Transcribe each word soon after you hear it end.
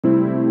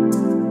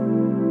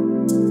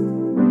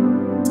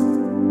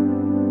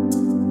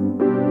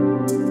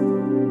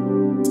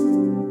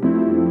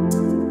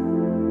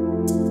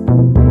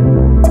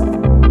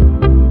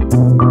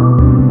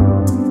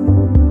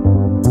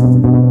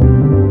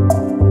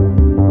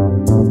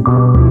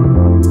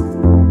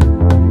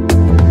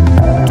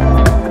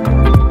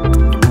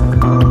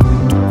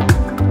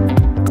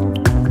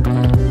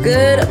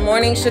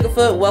morning,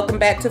 Sugarfoot. Welcome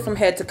back to From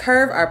Head to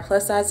Curve, our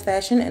plus size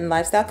fashion and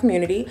lifestyle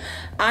community.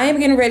 I am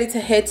getting ready to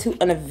head to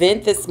an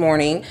event this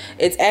morning.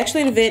 It's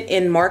actually an event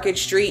in Market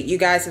Street. You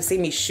guys have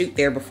seen me shoot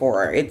there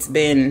before. It's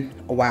been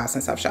a while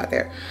since I've shot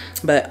there,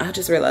 but I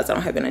just realized I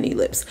don't have any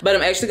lips. But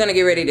I'm actually gonna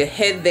get ready to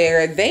head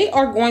there. They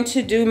are going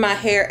to do my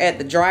hair at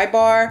the Dry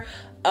Bar.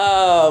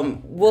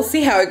 We'll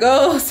see how it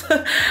goes.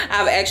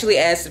 I've actually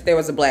asked if there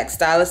was a black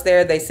stylist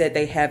there. They said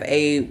they have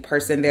a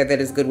person there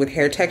that is good with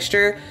hair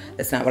texture.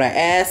 That's not what I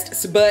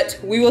asked, but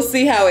we will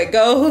see how it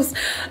goes.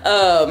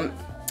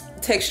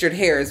 Textured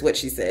hair is what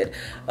she said.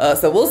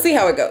 So we'll see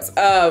how it goes.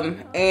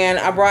 And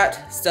I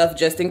brought stuff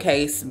just in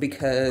case,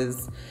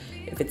 because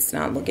if it's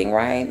not looking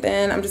right,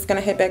 then I'm just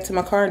gonna head back to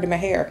my car and do my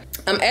hair.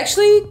 I'm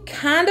actually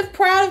kind of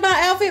proud of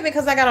my outfit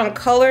because I got on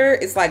color.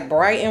 It's like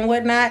bright and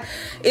whatnot.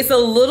 It's a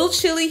little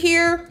chilly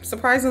here,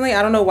 surprisingly.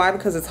 I don't know why,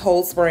 because it's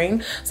whole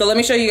spring. So let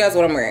me show you guys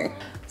what I'm wearing.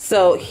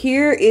 So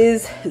here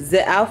is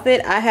the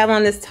outfit. I have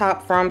on this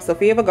top from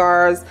Sofia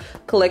Vergara's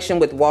collection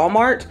with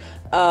Walmart.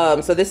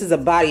 So this is a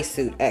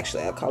bodysuit,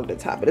 actually. I'll call it a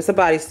top, but it's a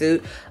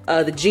bodysuit.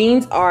 The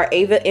jeans are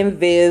Ava and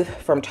Viv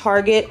from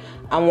Target.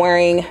 I'm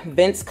wearing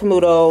Vince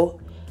Camuto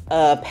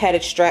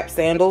padded strap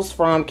sandals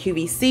from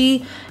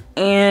QVC,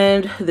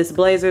 and this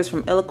blazer is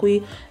from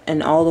Eloquy,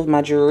 and all of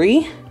my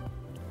jewelry,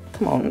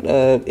 come on,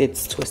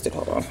 it's twisted,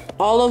 hold on.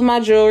 All of my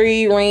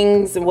jewelry,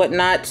 rings and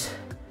whatnot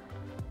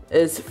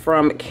is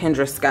from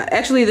Kendra Scott.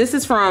 Actually, this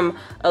is from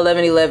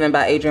 1111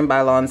 by Adrienne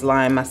Bailon's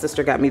line. My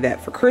sister got me that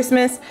for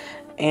Christmas,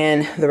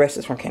 and the rest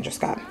is from Kendra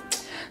Scott.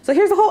 So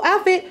here's the whole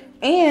outfit,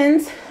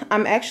 and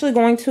I'm actually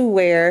going to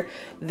wear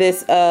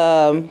this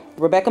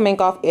Rebecca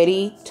Minkoff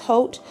Eddie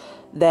tote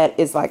that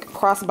is like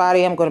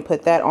crossbody. I'm going to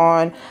put that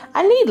on.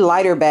 I need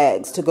lighter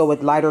bags to go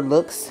with lighter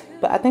looks,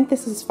 but I think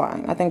this is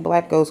fine. I think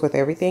black goes with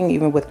everything,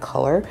 even with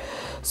color.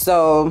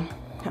 So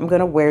I'm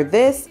gonna wear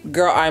this.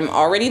 Girl, I'm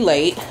already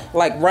late,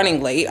 like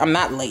running late. I'm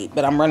not late,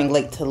 but I'm running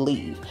late to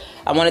leave.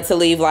 I wanted to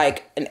leave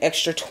like an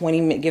extra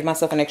 20 minutes, give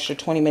myself an extra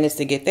 20 minutes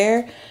to get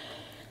there.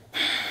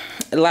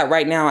 Like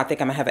right now, I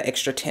think I'm gonna have an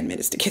extra 10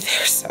 minutes to get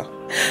there. So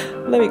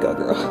let me go,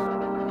 girl.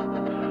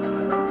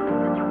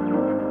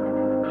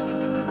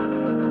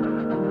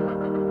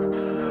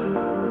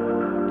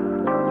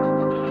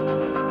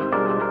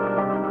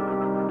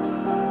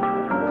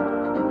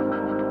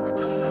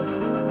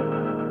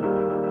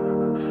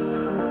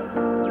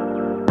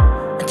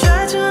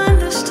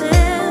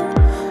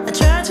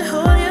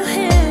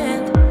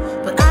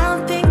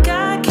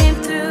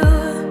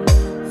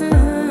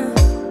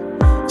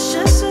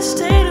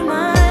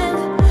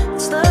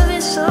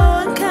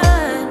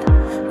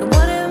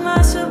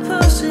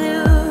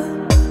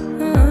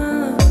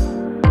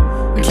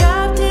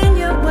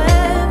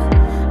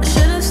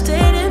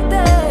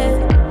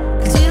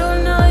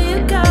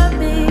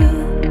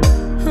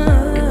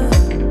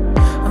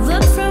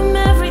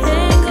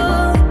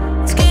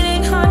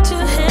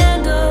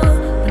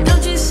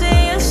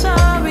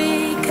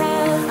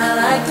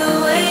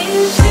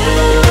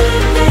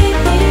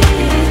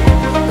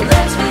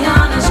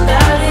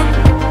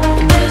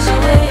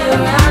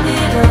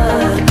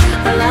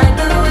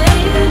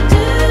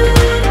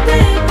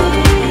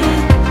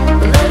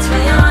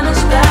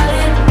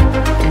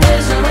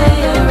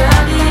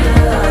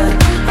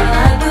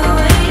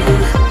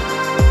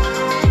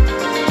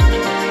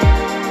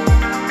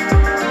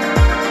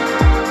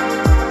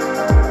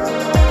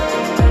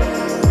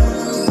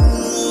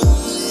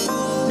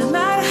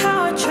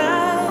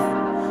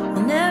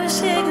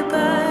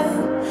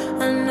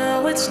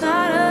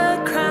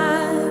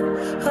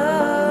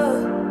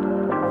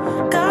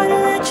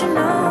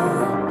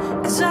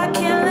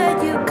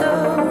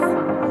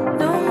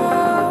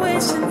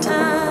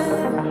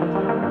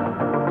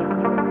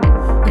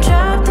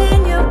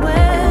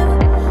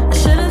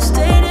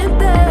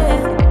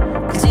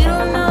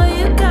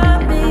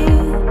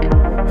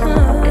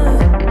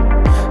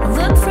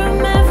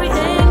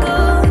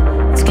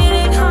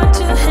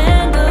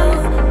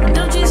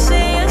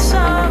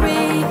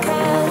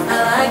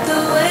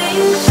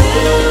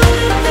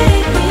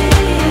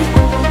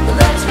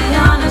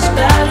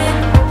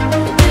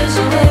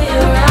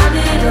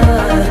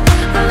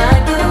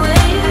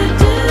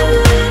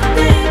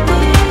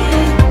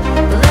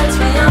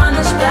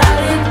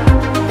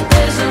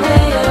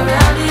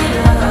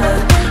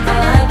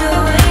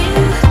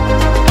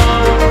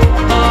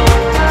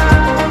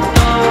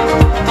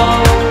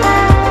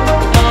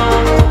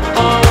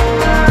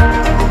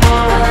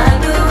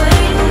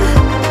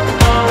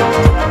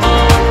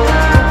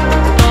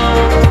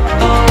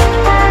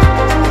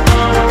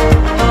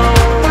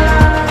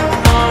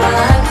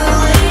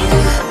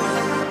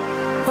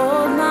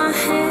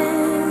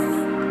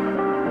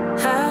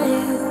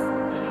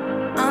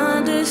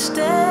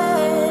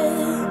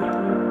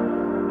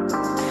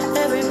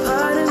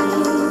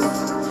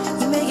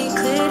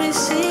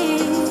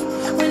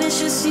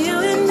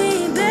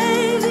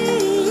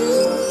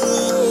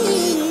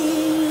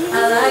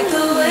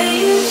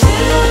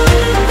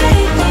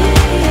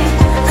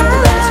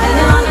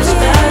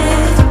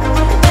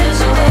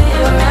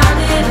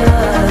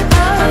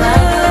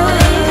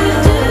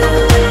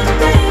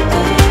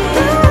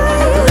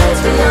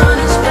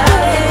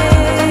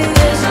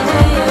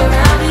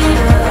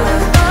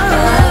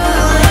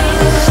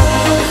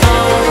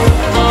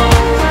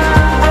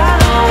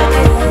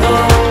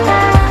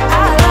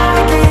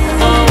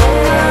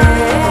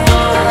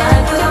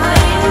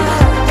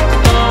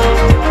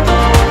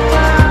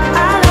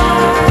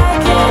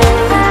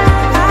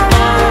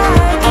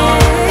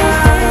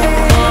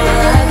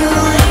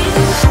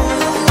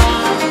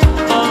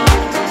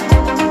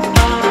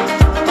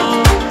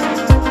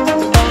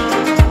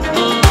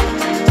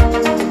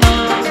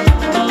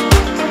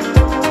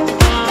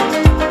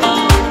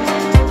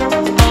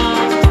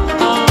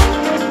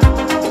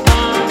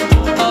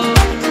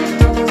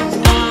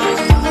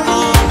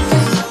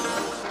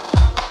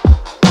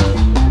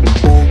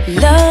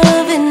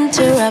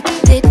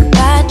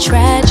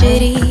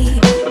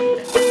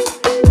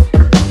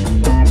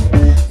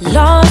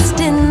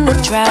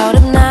 shroud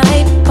of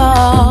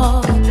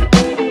nightfall,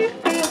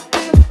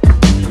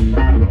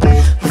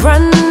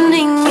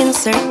 running in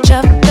search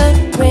of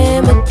the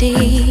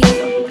remedy,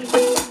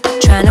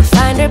 trying to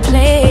find her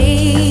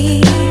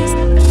place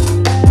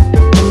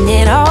in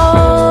it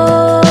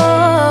all.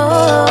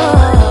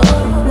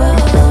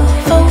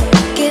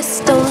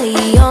 Focused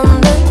only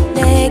on the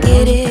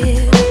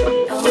negative,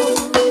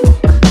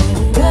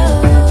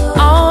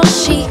 all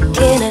she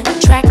can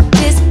attract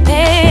is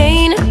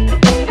pain.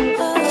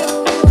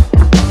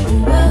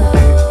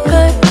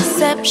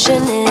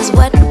 Perception is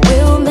what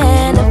will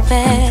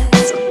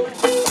manifest.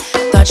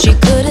 Thought she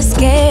could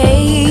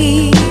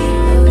escape,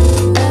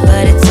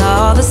 but it's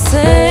all the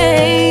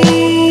same.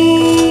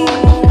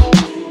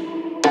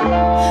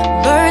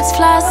 Birds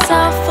fly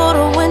south for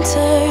the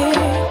winter,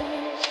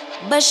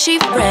 but she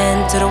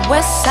ran to the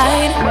west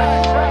side.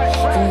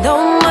 And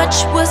though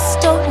much was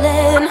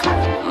stolen,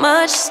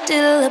 much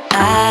still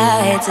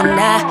abides. And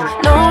I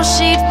know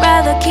she'd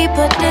rather keep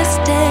her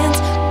distance,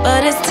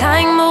 but as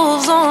time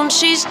moves on,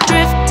 she's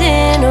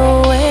drifting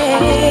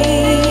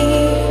away,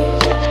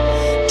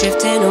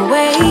 drifting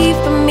away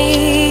from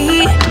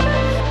me.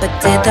 But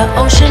did the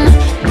ocean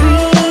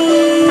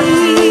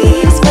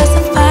breeze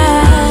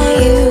specify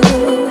you?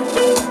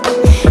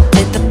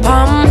 Did the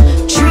palm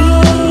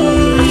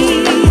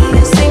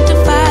trees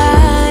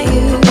sanctify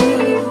you?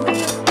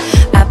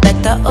 I bet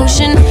the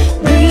ocean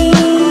breeze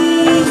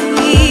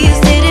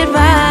did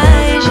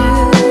advise you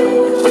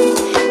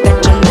that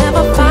you'll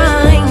never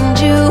find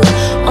you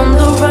on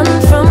the run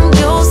from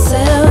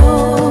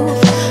yourself,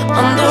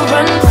 on the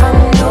run from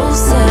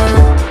yourself.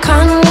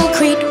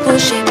 Concrete will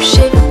shape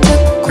to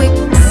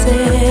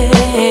quicksand,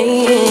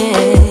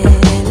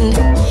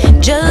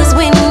 just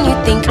when you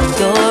think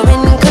you're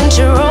in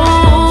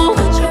control.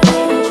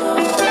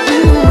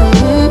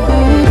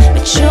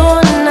 But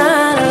you're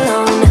not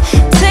alone.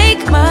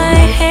 Take my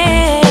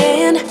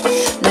hand,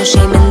 no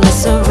shame in the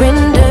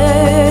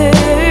surrender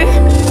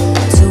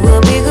to a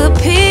bigger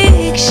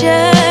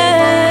picture.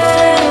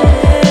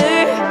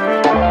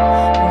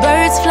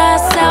 Birds fly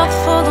south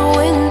for the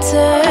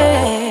winter,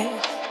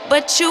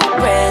 but you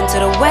ran to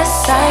the west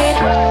side.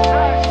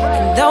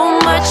 And though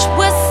much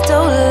was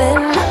stolen,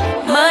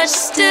 much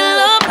still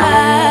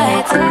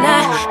abides. And I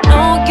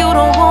know you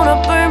don't wanna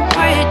burn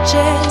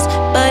bridges,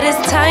 but as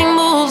time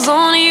moves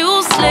on,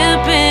 you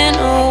slipping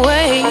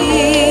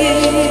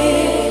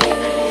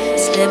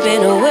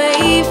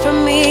away from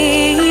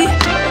me.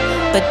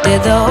 But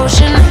did the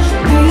ocean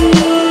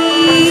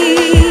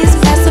breeze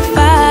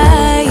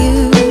pacify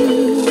you?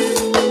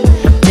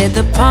 Did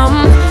the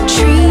palm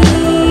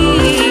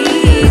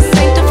trees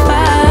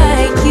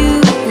sanctify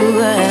you?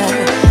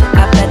 I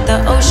bet the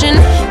ocean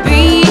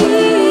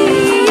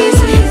breeze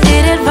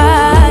did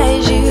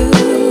advise you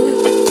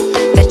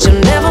that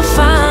you'll never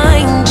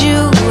find you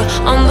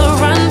on the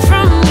run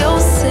from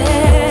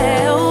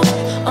yourself,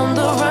 on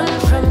the run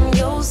from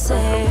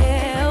yourself.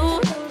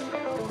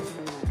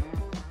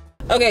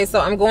 Okay, so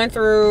I'm going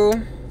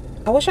through.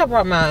 I wish I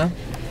brought my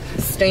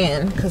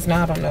stand, because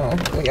now I don't know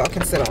where y'all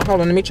can sit on.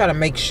 Hold on, let me try to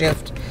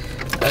makeshift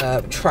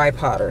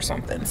tripod or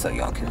something so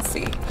y'all can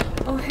see.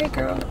 Oh, hey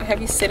girl, I have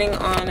you sitting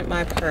on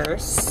my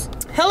purse.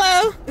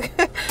 Hello.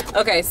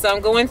 Okay, so I'm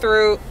going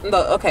through.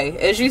 Look, okay,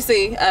 as you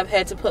see, I've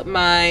had to put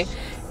my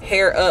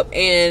hair up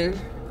in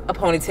a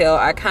ponytail.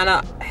 I kind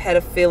of had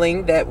a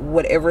feeling that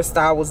whatever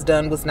style was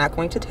done was not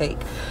going to take.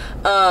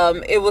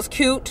 It was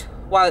cute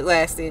while it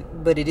lasted,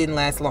 but it didn't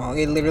last long.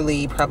 It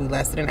literally probably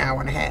lasted an hour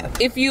and a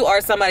half. If you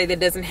are somebody that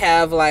doesn't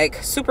have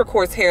like super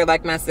coarse hair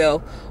like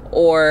myself,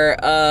 or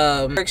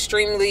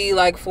extremely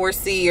like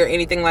 4C or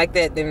anything like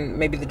that, then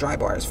maybe the dry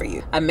bar is for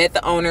you. I met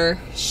the owner.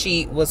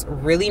 She was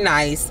really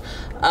nice,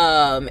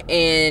 and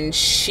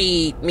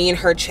me and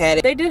her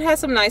chatted. They did have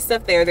some nice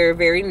stuff there. They're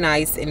very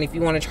nice, and if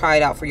you want to try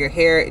it out for your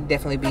hair, it'd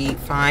definitely be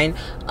fine.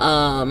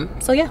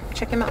 So yeah,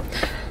 check them out.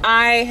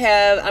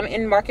 I'm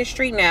in Market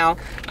Street now.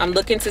 I'm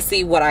looking to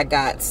see what I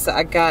got. So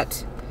I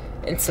got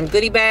in some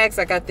goodie bags.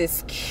 I got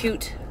this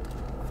cute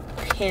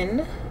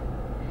pin.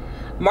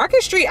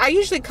 Market Street, I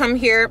usually come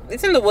here.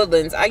 It's in the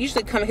Woodlands. I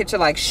usually come here to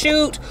like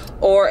shoot,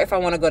 or if I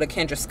want to go to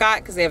Kendra Scott,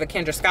 because they have a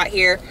Kendra Scott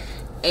here.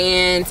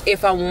 And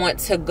if I want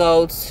to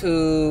go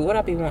to, what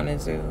I be wanting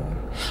to do?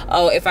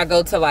 Oh, if I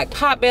go to like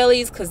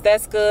Potbelly's, because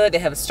that's good. They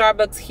have a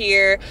Starbucks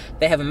here.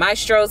 They have a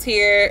Maestro's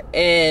here,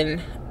 and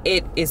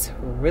it is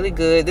really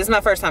good. This is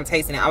my first time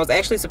tasting it. I was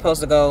actually supposed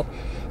to go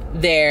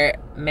there.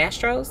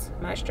 Maestro,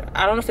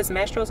 I don't know if it's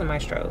Maestro's or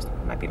Maestro's.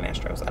 It might be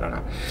Maestro's, I don't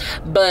know.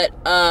 But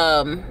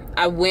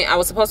I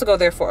was supposed to go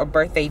there for a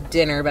birthday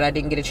dinner, but I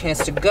didn't get a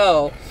chance to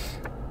go.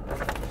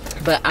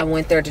 But I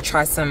went there to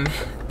try some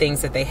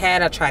things that they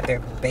had. I tried their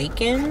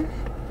bacon,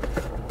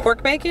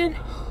 pork bacon,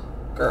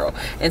 girl,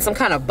 and some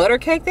kind of butter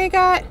cake they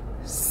got.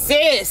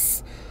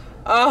 Sis,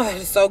 oh,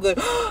 it's so good.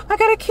 I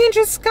got a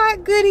Kendra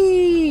Scott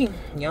goodie.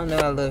 Y'all know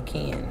I love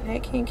Ken. Hey,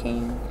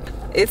 Ken.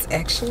 It's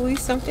actually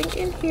something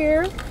in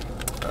here.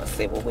 Let's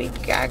see what we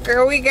got,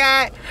 girl. We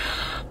got,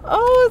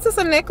 oh, is this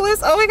a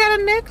necklace? Oh, we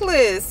got a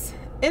necklace.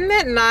 Isn't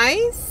that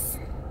nice?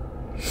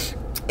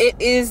 It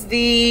is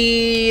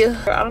the,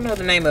 I don't know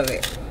the name of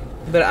it,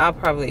 but I'll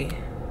probably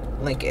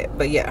link it.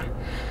 But yeah,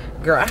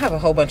 girl, I have a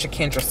whole bunch of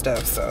Kendra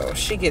stuff, so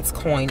she gets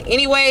coin.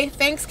 Anyway,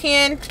 thanks,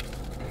 Ken.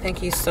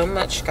 Thank you so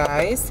much,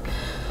 guys.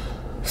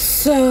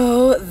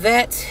 So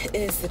that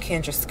is the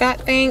Kendra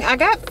Scott thing. I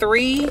got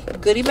 3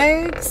 goodie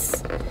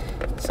bags,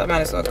 so I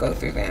might as well go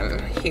through them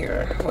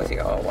here with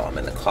y'all while I'm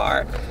in the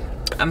car.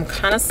 I'm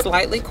kind of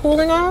slightly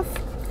cooling off,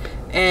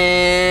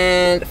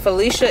 and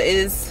Felicia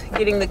is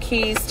getting the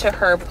keys to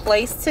her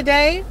place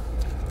today.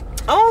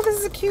 Oh,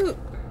 this is cute.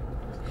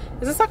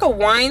 Is this like a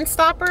wine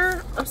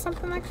stopper or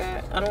something like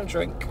that? I don't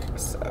drink,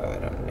 so I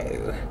don't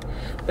know,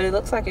 but it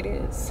looks like it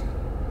is.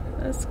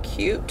 That's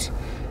cute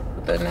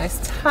with a nice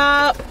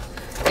top.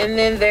 And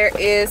then there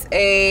is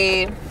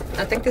a,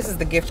 I think this is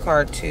the gift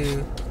card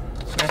to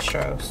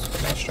Mastro's.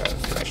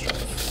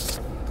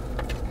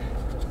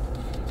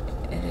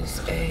 It is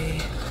a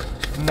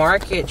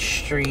Market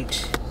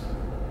Street.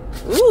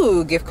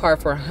 Ooh, gift card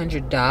for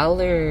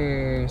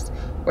 $100.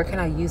 Where can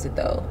I use it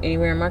though?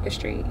 Anywhere in Market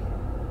Street?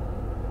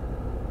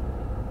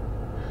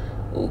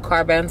 Ooh,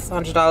 car balance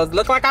 $100.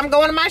 Look like I'm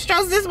going to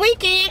Mastro's this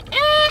weekend.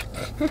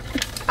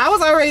 I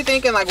was already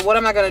thinking, like, what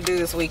am I gonna do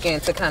this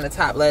weekend to kind of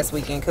top last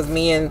weekend? Because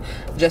me and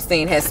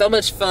Justine had so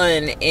much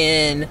fun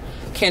in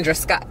Kendra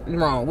Scott.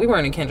 Wrong, we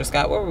weren't in Kendra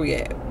Scott. Where were we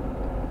at,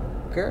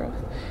 girl?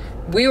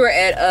 We were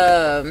at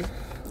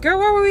girl,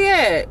 where were we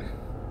at?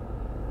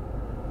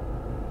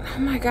 Oh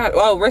my god.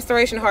 Oh,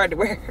 Restoration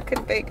Hardware. I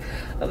couldn't think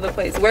of the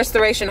place.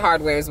 Restoration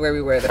Hardware is where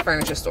we were, the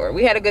furniture store.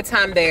 We had a good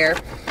time there,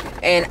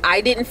 and I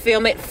didn't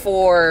film it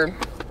for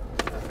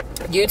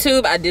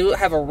YouTube. I do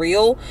have a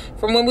reel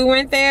from when we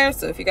went there,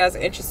 so if you guys are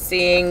interested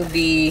in seeing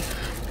the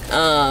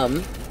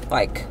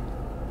like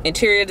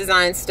interior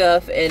design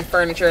stuff and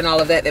furniture and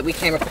all of that we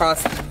came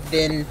across,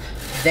 then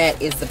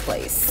that is the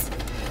place.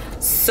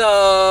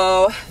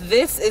 So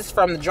this is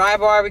from the Dry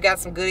Bar. We got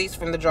some goodies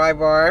from the Dry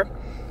Bar.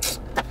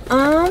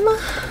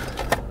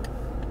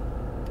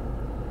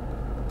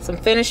 Some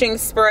finishing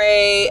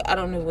spray. I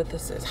don't know what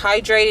this is.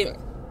 Hydrating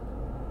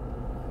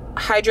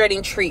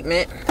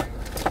treatment.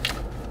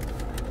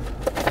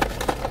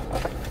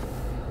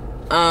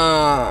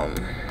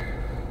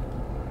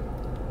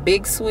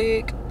 Big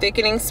Swig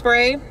thickening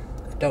spray.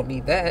 Don't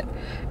need that.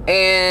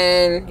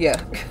 And yeah.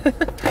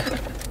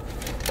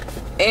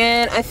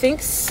 And I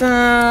think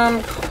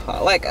some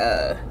like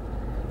a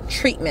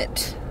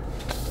treatment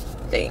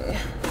thing.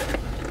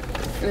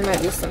 There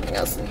might be something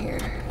else in here.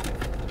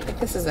 I think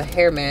this is a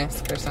hair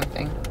mask or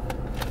something.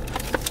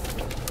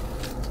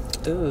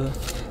 Ooh,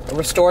 a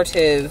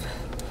restorative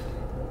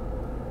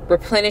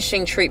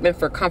replenishing treatment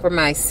for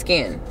compromised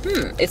skin.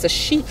 It's a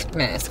sheet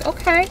mask.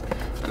 Okay,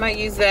 I might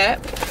use that.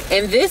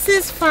 And this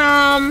is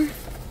from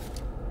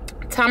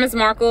Thomas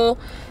Markle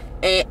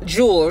and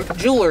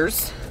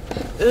Jewelers.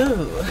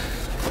 Ooh,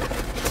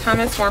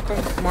 Thomas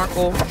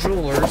Markle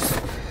Jewelers.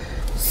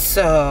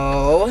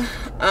 So,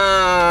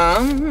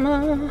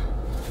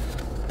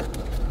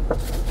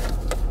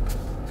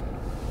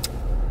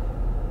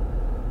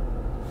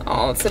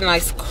 oh, it's a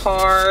nice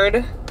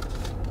card.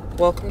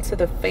 Welcome to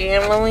the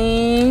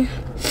family.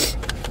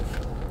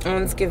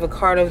 Let's give a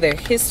card of their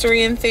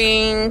history and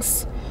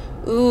things.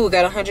 Ooh,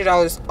 got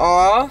 $100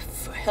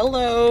 off.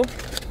 Hello.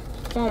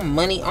 Come on,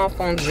 money off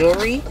on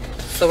jewelry.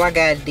 So I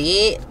got that.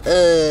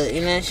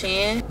 You know what I'm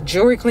saying?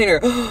 Jewelry cleaner.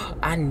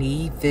 I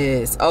need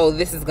this. Oh,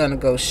 this is gonna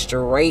go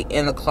straight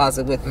in the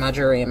closet with my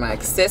jewelry and my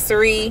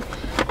accessory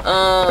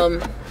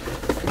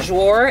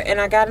drawer.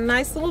 And I got a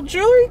nice little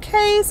jewelry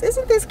case.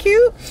 Isn't this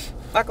cute?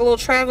 Like a little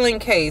traveling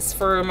case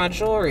for my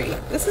jewelry.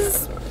 This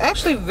is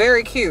actually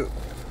very cute.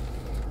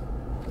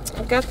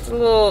 I got the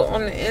little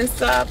on the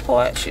inside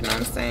part, you know what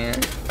I'm saying?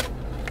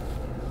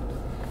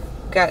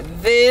 Got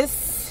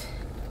this.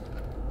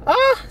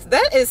 Oh,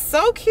 that is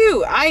so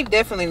cute. I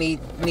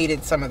definitely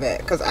needed some of that,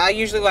 because I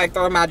usually like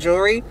throw my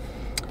jewelry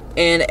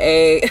in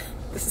a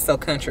this is so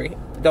country,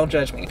 don't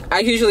judge me. I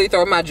usually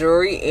throw my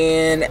jewelry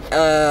in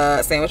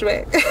a sandwich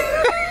bag.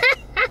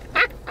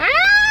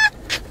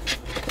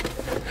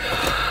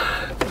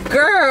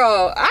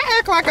 Girl, I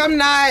act like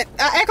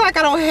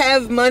I don't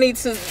have money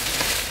to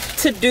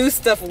do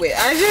stuff with.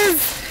 I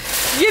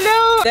just, you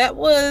know, that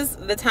was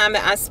the time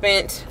that I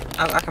spent.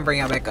 I can bring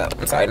y'all back up.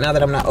 I'm sorry, now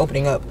that I'm not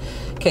opening up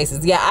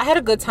cases. Yeah, I had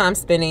a good time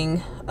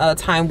spending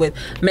time with,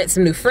 met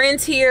some new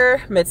friends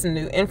here, met some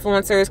new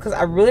influencers, because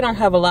I really don't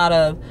have a lot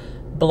of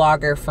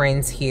blogger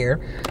friends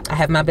here. I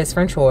have my best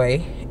friend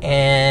Troy,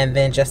 and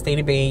then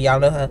Justine B, y'all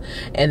know her,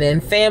 and then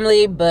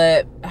family,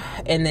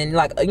 and then,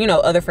 like, you know,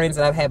 other friends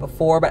that I've had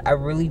before, but I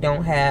really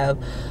don't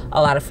have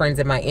a lot of friends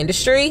in my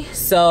industry.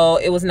 So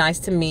it was nice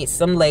to meet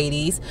some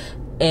ladies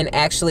and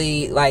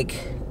actually, like,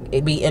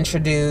 be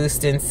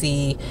introduced and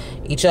see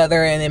each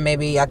other, and then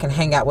maybe I can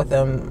hang out with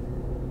them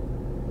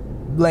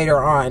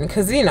later on,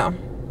 because, you know,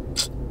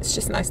 it's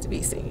just nice to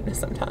be seen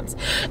sometimes.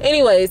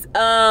 Anyways,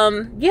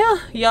 yeah,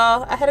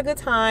 y'all, I had a good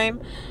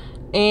time.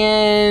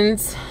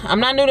 And I'm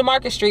not new to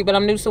Market Street, but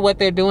I'm new to what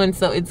they're doing,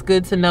 so it's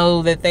good to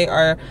know that they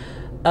are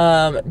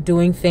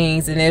doing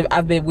things,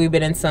 and we've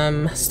been in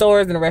some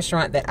stores and a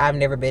restaurant that I've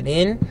never been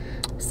in,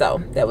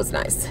 so that was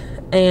nice.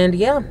 And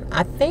yeah,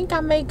 I think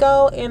I may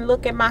go and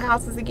look at my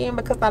houses again,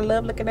 because I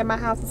love looking at my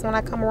houses when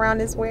I come around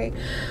this way.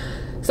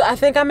 So I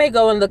think I may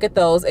go and look at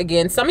those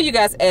again. Some of you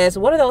guys asked,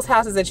 what are those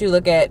houses that you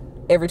look at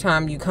every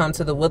time you come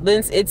to the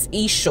Woodlands? It's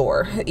East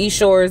Shore. East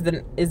Shore is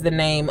the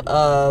name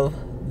of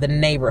the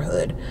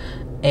neighborhood,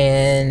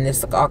 and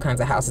there's all kinds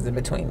of houses in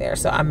between there.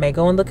 So I may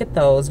go and look at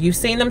those. You've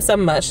seen them so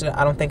much that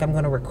I don't think I'm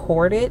going to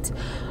record it,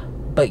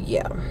 but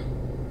yeah.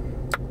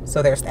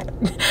 So there's that.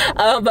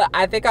 But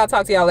I think I'll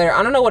talk to y'all later.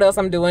 I don't know what else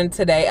I'm doing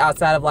today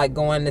outside of like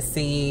going to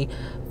see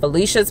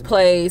Felicia's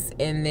place,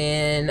 and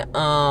then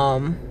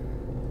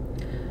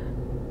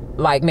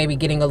like maybe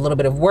getting a little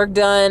bit of work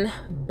done.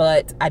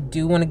 But I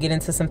do want to get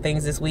into some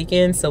things this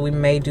weekend, so we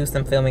may do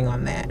some filming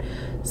on that.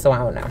 So I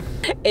don't know.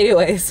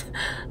 Anyways,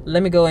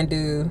 let me go and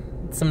do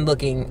some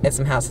looking at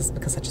some houses,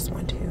 because I just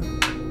want to.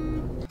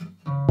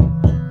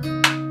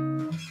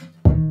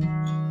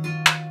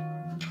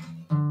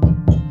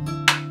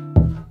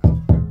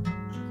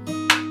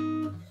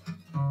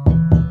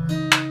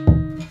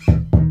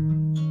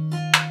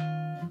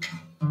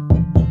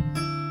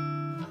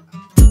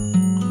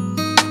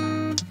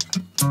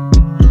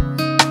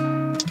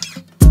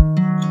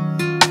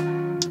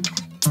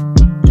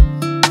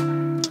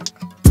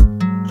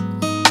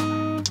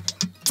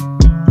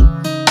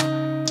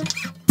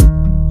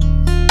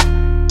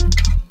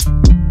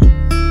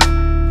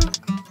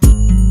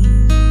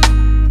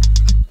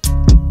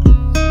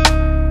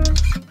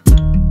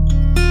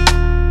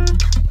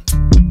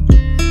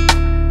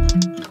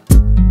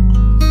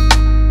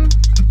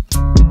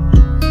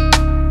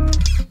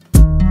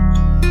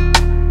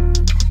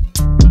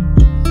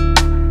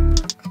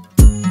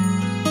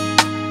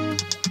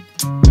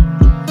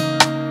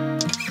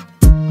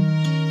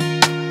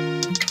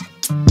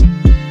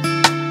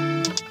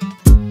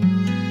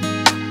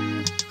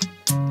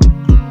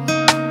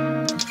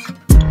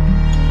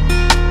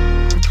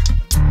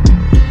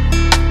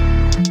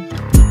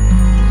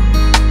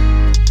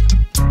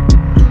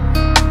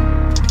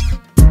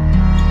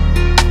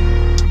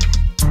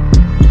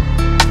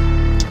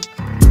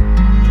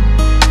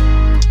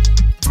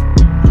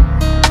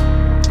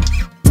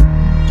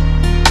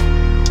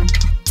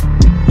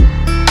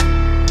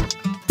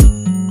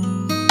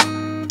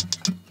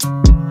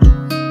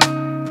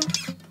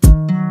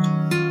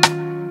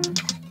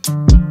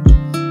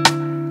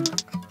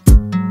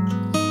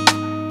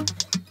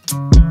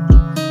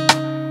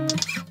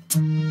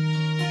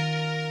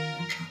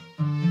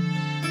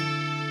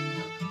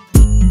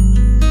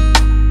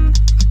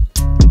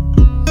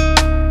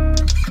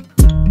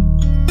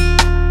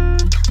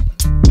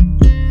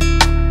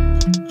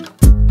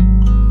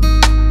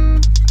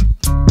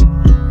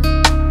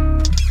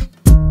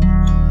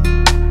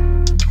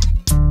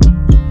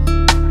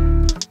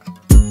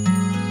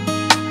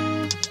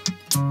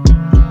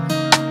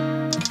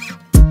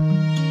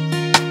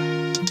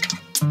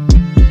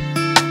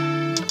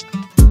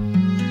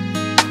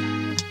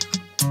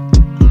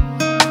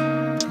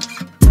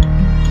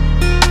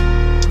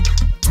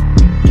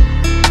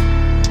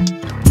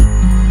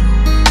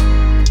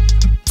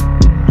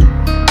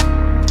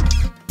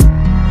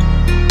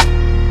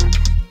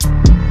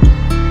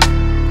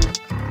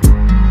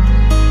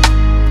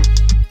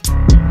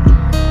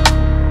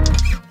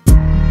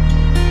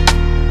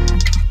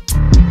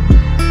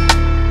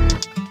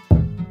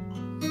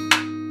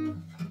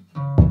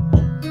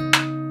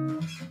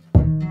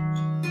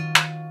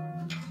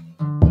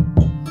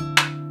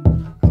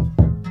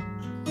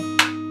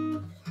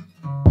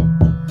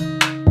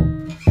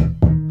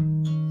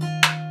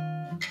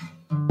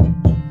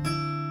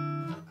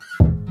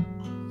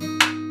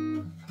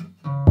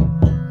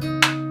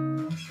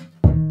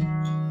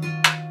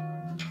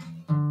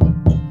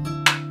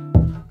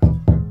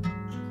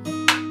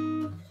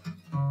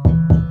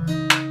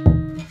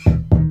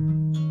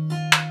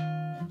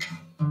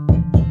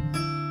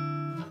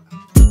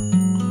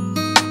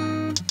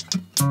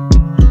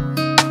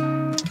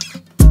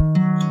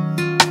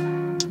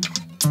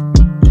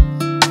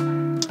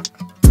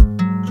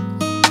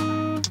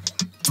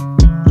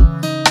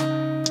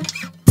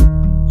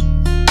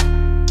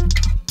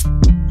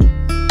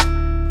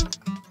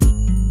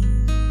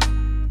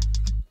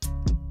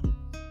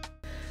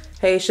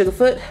 Hey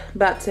Sugarfoot,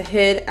 about to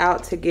head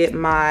out to get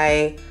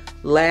my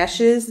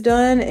lashes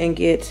done and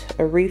get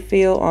a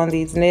refill on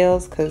these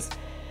nails, because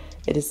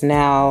it is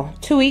now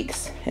 2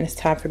 weeks and it's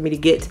time for me to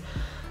get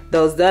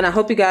those done. I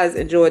hope you guys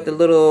enjoyed the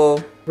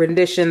little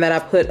rendition that I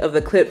put of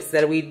the clips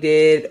that we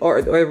did,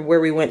 or where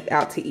we went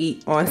out to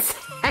eat on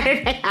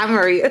Saturday. I'm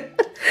Maria.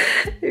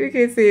 You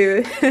can see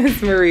it.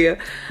 It's Maria.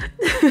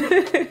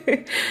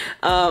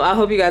 I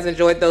hope you guys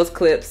enjoyed those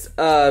clips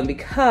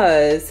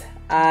because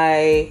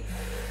I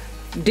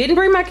didn't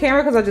bring my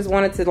camera because I just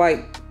wanted to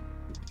like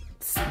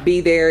be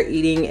there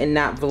eating and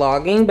not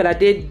vlogging, but I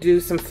did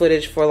do some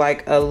footage for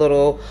like a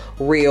little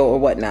reel or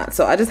whatnot.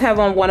 So I just have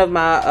on one of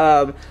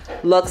my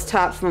Luxe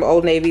tops from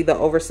Old Navy, the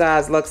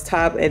oversized Luxe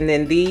top, and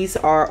then these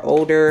are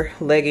older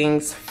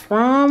leggings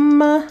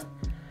from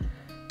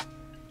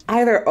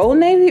either Old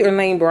Navy or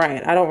Lane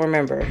Bryant. I don't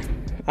remember.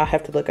 I'll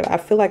have to look it up. I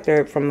feel like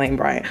they're from Lane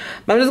Bryant.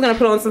 But I'm just gonna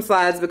put on some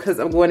slides because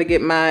I'm going to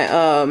get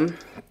my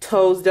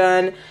toes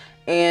done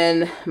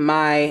and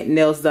my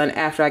nails done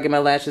after I get my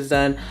lashes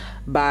done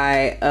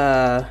by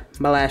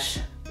my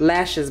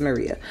Lashes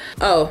Maria.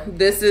 Oh,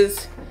 this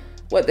is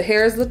what the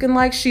hair is looking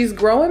like. She's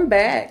growing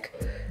back.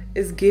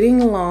 It's getting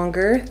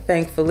longer,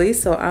 thankfully,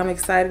 so I'm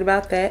excited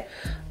about that.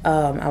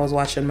 I was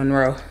watching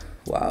Monroe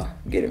while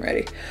getting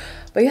ready.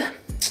 But yeah,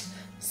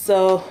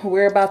 so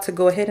we're about to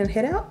go ahead and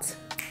head out.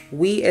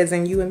 We as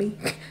in you and me.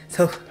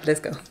 So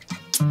let's go.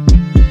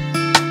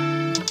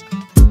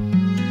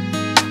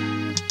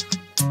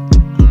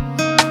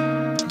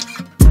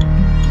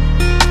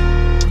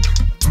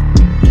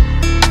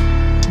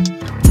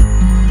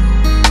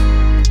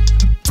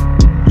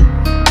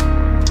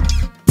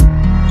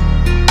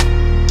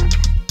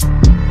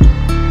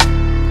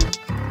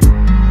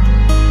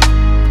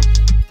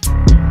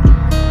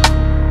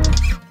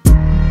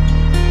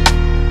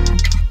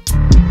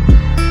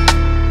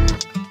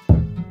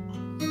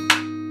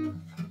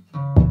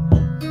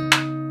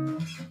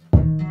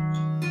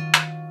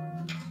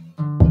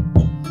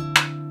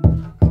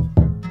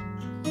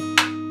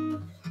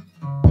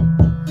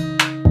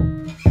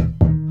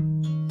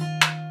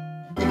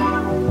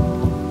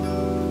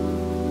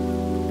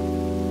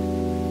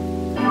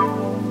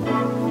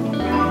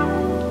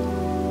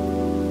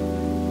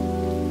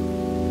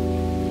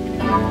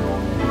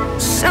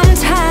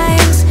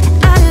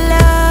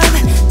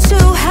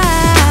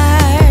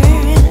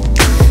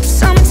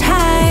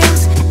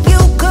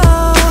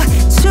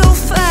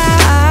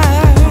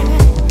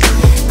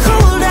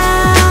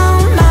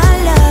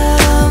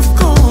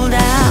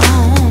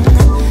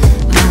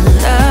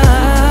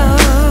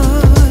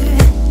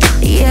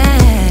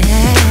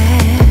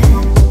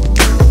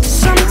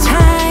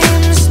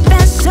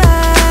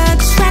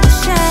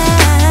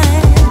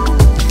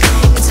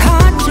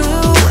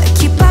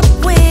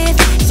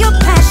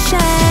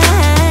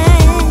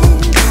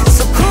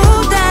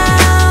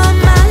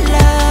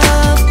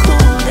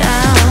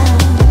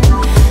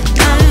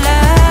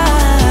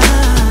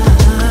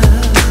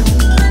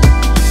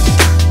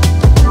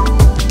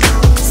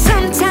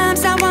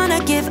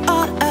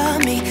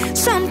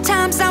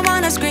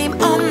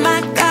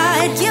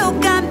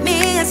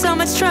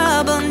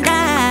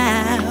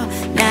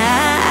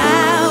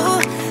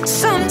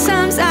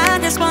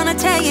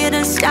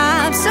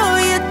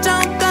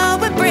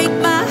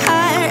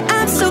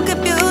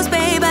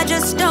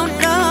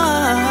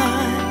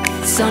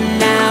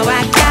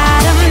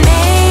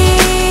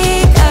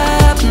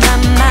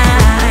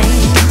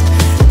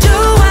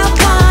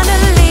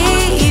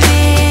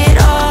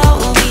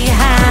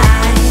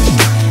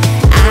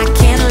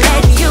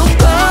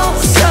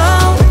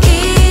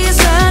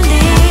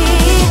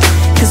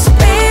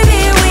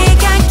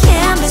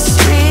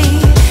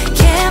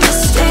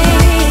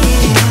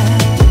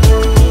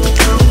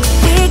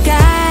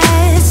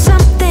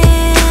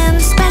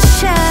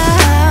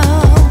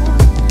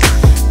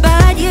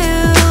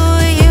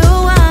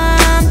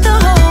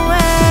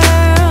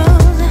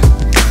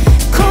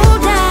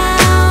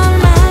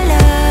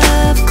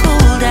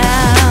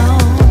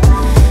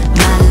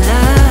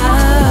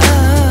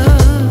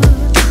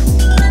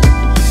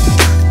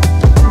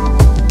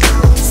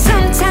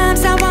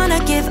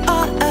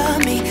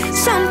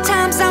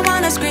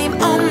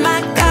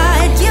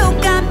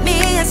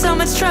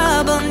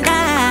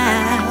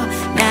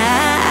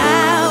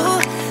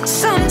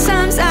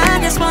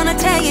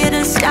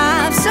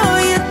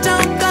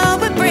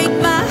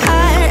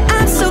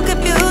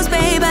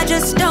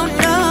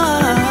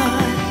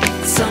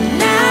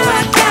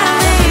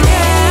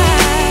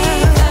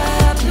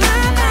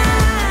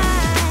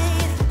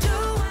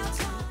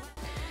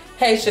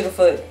 Hey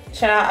Sugarfoot,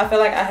 child, I feel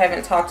like I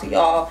haven't talked to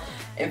y'all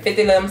in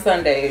 50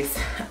 Sundays.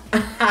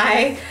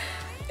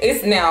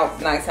 It's now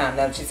nighttime,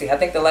 don't you see? I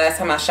think the last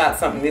time I shot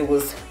something, it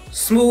was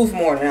smooth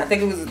morning. I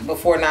think it was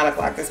before 9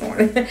 o'clock this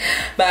morning.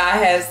 But I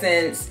have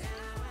since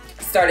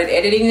started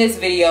editing this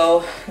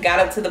video, got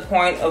up to the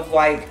point of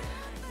like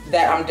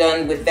that I'm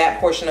done with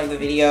that portion of the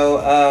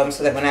video,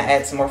 so that when I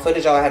add some more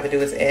footage, all I have to do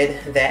is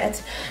edit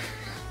that.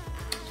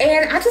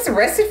 And I just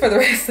rested for the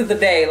rest of the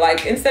day.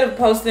 Like, instead of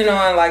posting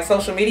on like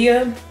social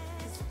media,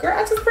 girl,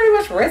 I just pretty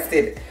much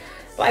rested.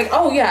 Like,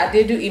 oh yeah, I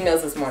did do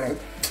emails this morning.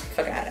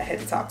 Forgot I had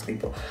to talk to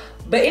people.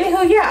 But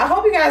anywho, yeah, I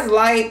hope you guys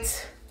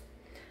liked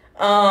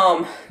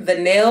the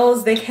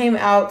nails. They came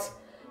out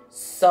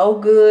so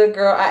good,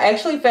 girl. I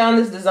actually found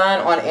this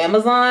design on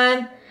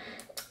Amazon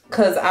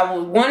because I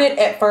wanted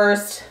at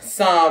first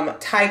some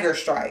tiger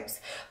stripes,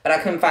 but I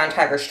couldn't find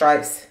tiger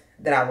stripes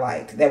that I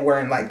liked that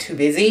weren't like too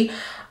busy.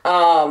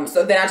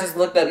 So then I just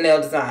looked up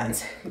nail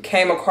designs,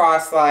 came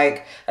across,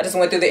 like, I just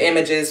went through the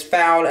images,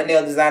 found a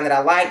nail design that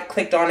I liked,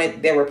 clicked on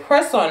it. There were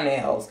press-on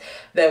nails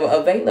that were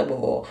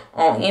available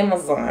on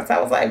Amazon. So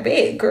I was like,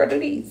 big girl, do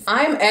these.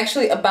 I'm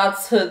actually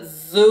about to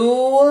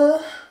do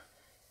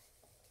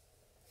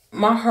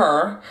my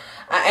hair.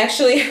 I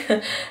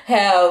actually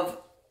have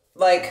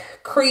like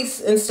crease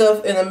and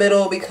stuff in the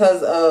middle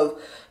because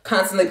of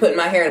constantly putting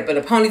my hair up in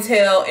a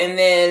ponytail, and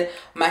then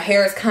my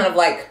hair is kind of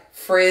like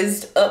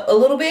frizzed up a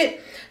little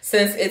bit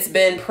since it's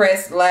been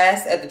pressed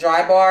last at the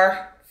dry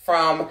bar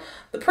from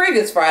the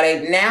previous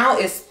Friday. Now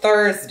it's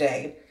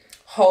Thursday,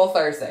 whole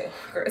Thursday.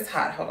 Girl, it's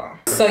hot, hold on.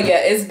 So yeah,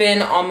 it's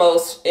been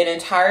almost an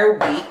entire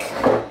week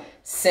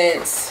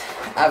since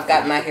I've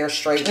got my hair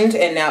straightened,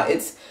 and now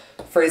it's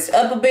frizzed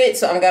up a bit.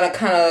 So I'm gonna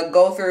kind of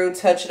go through,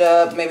 touch it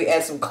up, maybe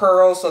add some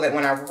curls so that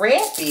when I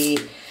wrap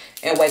it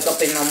and wake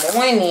up in the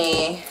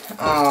morning,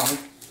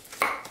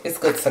 it's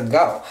good to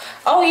go.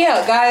 Oh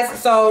yeah, guys,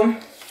 so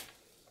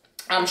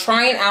I'm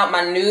trying out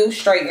my new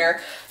straightener.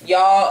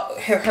 Y'all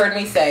have heard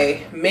me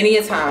say many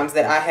a times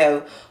that I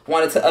have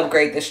wanted to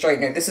upgrade this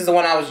straightener. This is the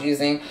one I was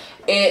using.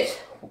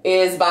 It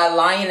is by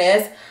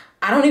Lioness.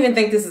 I don't even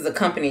think this is a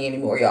company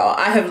anymore, y'all.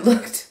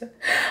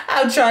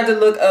 I've tried to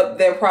look up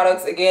their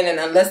products again, and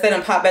unless they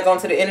done pop back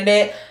onto the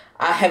internet,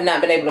 I have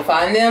not been able to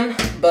find them,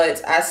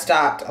 but I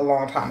stopped a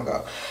long time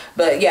ago.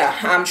 But yeah,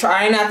 I'm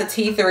trying out the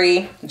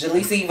T3.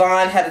 Jalisa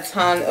Yvonne had a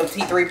ton of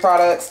T3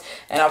 products,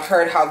 and I've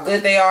heard how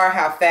good they are,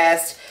 how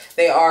fast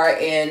they are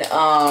in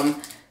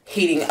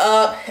heating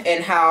up,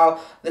 and how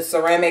the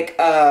ceramic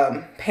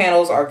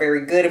panels are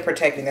very good at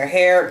protecting their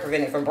hair and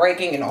preventing it from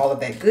breaking and all of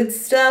that good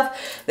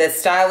stuff that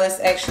stylists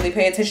actually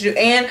pay attention to.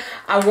 And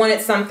I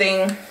wanted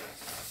something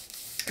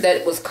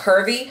that was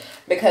curvy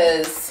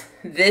because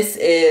this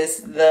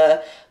is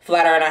the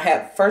flat iron I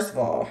have. First of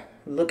all,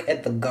 look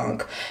at the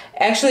gunk.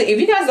 Actually, if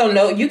you guys don't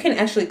know, you can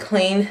actually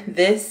clean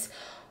this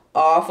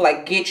off,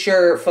 like get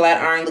your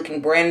flat iron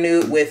looking brand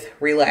new with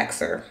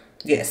relaxer.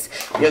 Yes,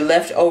 your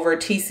leftover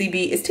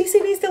TCB. Is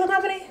TCB still a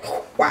company?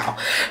 Wow.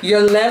 Your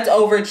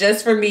leftover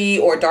Just For Me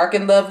or Dark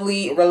and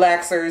Lovely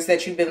relaxers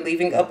that you've been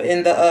leaving up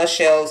in the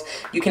shelves,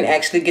 you can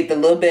actually get the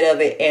little bit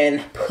of it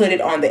and put it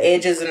on the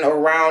edges and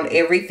around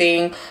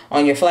everything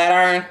on your flat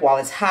iron while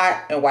it's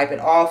hot and wipe it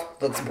off.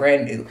 Looks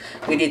brand new.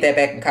 We did that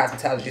back in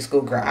cosmetology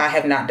school, girl. I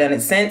have not done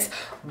it since,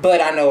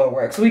 but I know it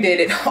works. We did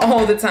it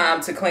all the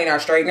time to clean our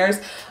straighteners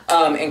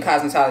in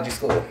cosmetology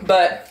school.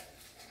 But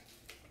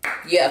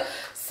yeah.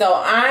 So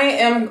I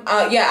am,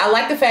 yeah, I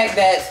like the fact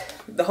that,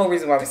 the whole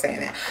reason why I'm saying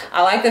that,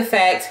 I like the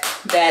fact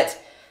that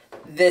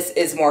this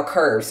is more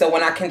curved. So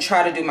when I can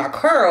try to do my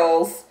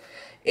curls,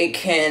 it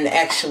can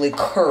actually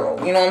curl.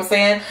 You know what I'm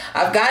saying?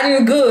 I've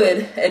gotten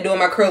good at doing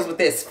my curls with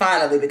this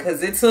finally,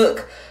 because it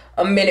took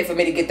a minute for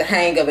me to get the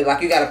hang of it.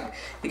 Like you gotta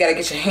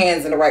get your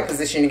hands in the right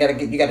position. You gotta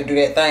do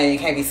that thing. You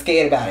can't be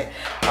scared about it.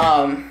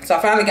 So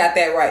I finally got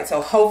that right.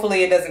 So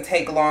hopefully it doesn't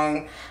take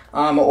long.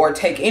 Or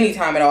take any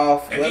time at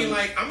all. And be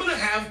like, I'm gonna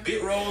have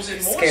bit rolls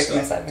and more scares stuff.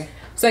 The mess out of me.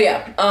 So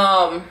yeah,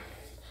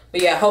 but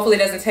yeah, hopefully it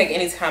doesn't take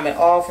any time at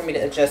all for me to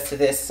adjust to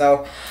this.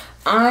 So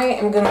I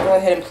am gonna go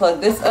ahead and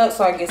plug this up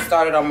so I can get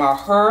started on my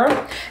hair.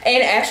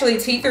 And actually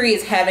T3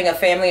 is having a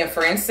family and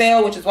friends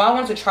sale, which is why I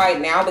wanted to try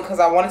it now, because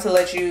I wanted to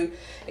let you,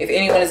 if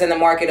anyone is in the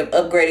market of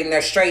upgrading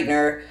their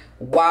straightener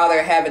while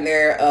they're having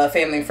their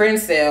family and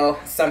friends sale,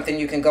 something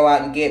you can go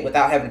out and get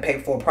without having to pay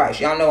full price.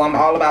 Y'all know I'm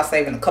all about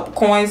saving a couple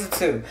coins or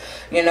two.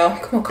 You know,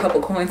 come on, couple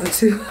coins or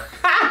two.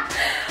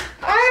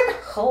 I'm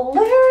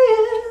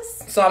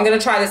hilarious. So I'm gonna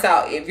try this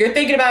out. If you're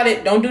thinking about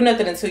it, don't do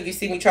nothing until you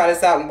see me try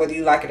this out, and whether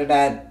you like it or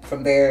not,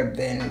 from there,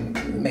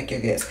 then make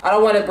your guess. I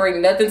don't want to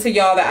bring nothing to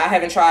y'all that I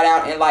haven't tried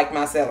out and like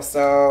myself,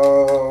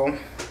 so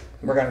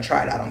we're gonna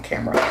try it out on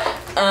camera.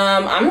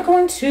 I'm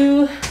going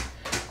to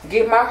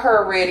get my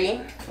hair ready.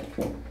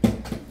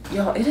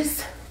 Y'all, it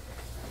is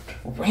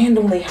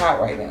randomly hot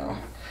right now.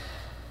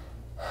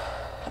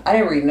 I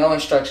didn't read no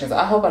instructions.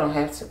 I hope I don't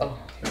have to. Oh,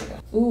 here we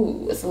go.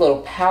 Ooh, it's a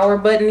little power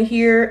button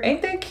here.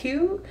 Ain't that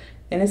cute?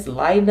 And it's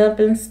lighting up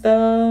and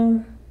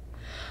stuff.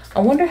 I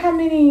wonder how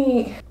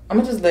many. I'm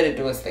gonna just let it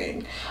do its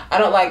thing.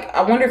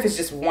 I wonder if it's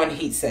just one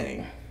heat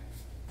setting.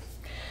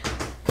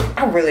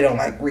 I really don't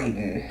like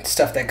reading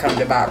stuff that comes in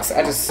the box.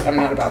 I'm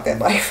not about that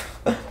life.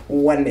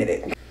 1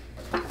 minute.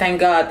 Thank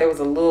God there was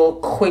a little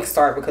quick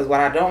start, because what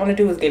I don't want to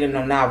do is get in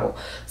no novel.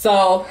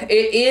 So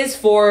it is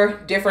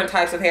for different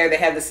types of hair. They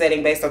have the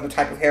setting based on the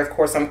type of hair. Of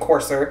course, I'm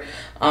coarser,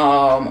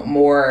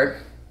 more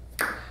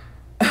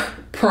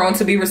prone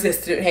to be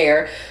resistant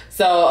hair.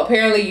 So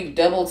apparently you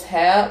double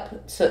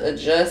tap to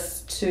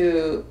adjust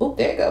to, oh,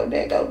 there you go,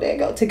 there you go, there you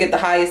go, to get the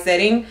highest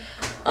setting.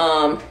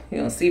 You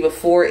know, see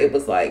before it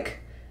was like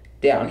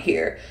down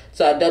here.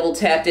 So I double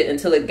tapped it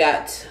until it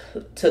got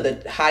to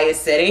the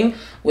highest setting,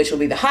 which will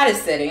be the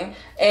hottest setting.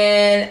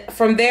 And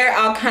from there,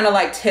 I'll kind of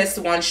like test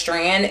one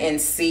strand and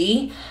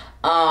see,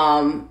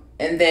 and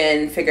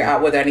then figure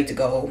out whether I need to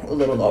go a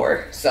little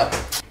lower. So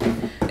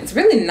it's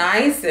really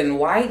nice and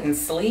white and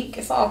sleek.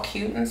 It's all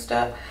cute and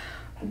stuff.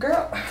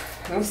 Girl,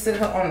 let me sit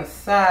her on the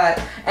side.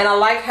 And I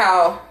like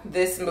how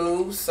this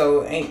moves,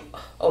 so ain't,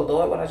 oh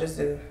Lord, what I just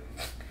did?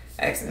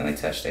 I accidentally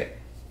touched it.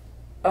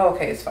 Oh,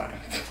 okay, it's fine.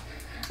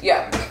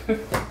 Yeah.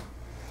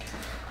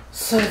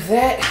 So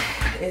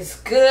that is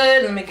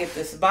good. Let me get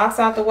this box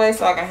out the way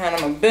so I can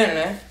handle my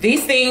business.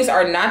 These things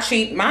are not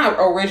cheap. My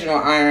original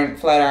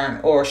flat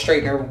iron or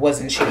straightener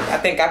wasn't cheap. I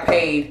think I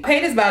paid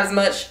about as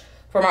much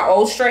for my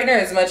old straightener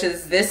as much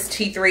as this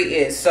T3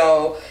 is.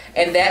 So,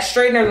 And that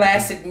straightener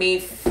lasted me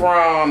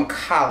from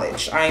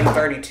college. I am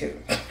 32.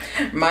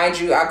 Mind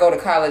you, I go to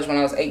college when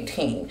I was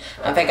 18.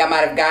 I think I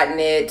might have gotten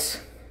it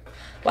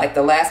like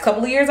the last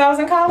couple of years I was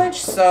in college.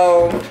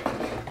 So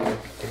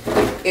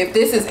if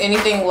this is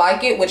anything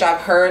like it, which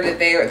I've heard that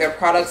their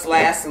products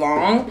last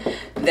long,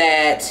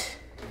 that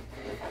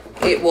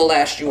it will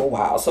last you a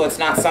while. So it's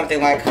not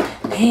something like,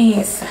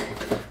 thanks,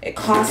 it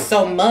costs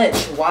so much.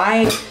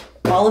 Why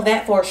all of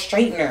that for a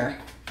straightener?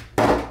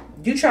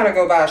 You try to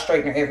go buy a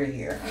straightener every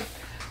year.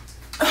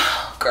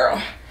 Oh,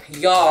 girl.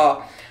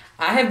 Y'all,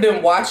 I have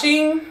been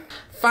watching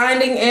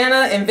Finding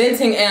Anna,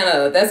 Inventing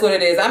Anna. That's what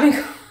it is. I've been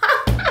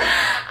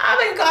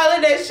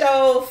calling that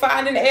show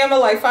Finding Anna,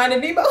 like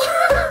Finding Nemo.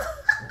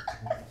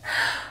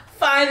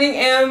 Finding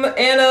Anna,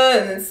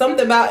 and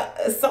something about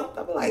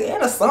something. I'm like,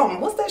 Anna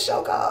something. What's that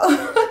show called?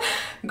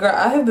 Girl,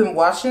 I have been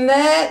watching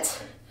that.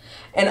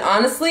 And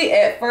honestly,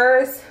 at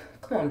first,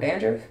 come on,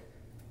 dandruff.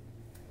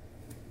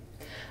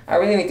 I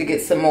really need to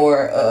get some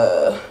more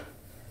of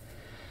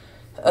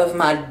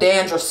my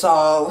dandruff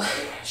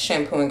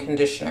shampoo and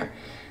conditioner.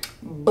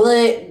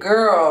 But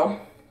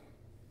girl,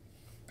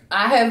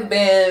 I have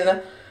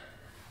been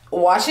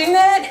watching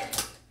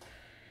that.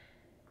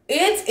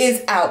 It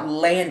is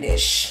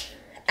outlandish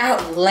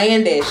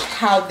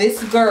how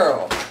this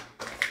girl,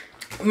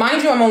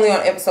 mind you, I'm only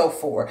on episode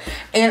 4,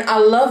 and I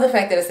love the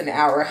fact that it's an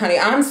hour. Honey,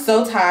 I'm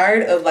so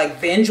tired of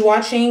like binge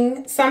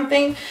watching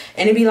something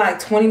and it'd be like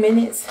 20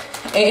 minutes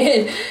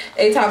and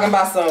they talking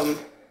about some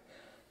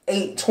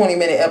 8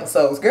 20-minute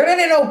episodes. Girl, that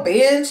ain't no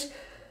binge.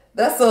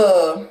 That's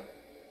a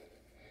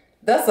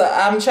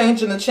I'm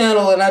changing the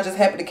channel and I just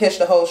happen to catch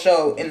the whole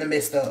show in the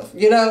midst of,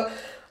 you know?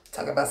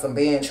 Talk about some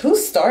binge. Who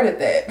started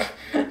that?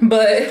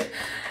 But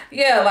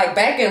yeah, like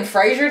back in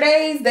Frasier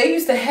days, they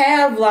used to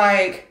have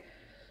like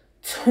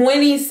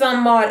 20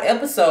 some odd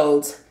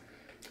episodes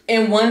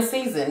in one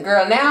season.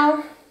 Girl,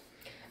 now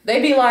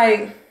they be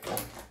like,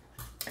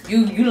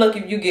 you lucky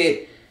if you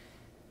get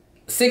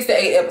 6 to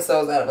 8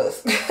 episodes out of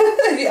us.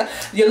 Yeah,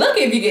 you're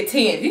lucky if you get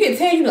 10. If you get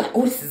 10, you be like,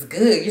 oh, this is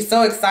good. You're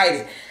so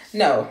excited.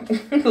 No,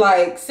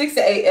 like 6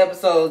 to 8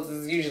 episodes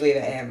is usually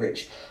the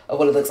average of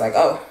what it looks like.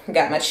 Oh,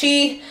 got my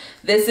Chi.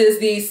 This is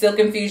the Silk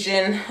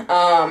Infusion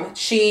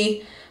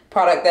Chi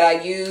product that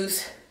I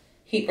use.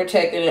 Heat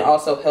protected. It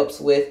also helps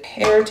with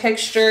hair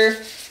texture,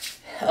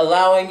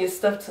 allowing your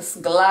stuff to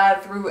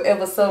glide through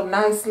ever so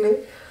nicely.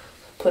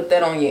 Put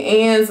that on your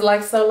ends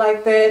like so,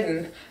 like that.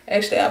 And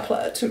actually I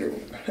apply it to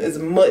as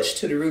much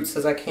to the roots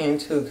as I can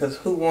too, because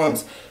who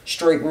wants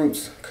straight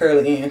roots,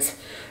 curly ends?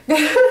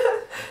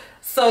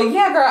 So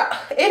yeah, girl,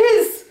 it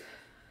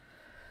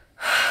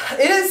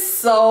is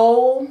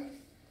so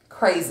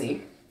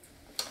crazy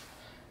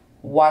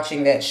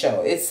watching that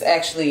show. It's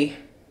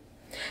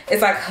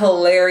like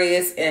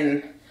hilarious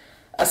and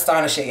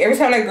astonishing. Every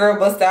time that girl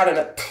busts out in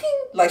a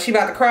like she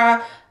about to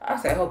cry, I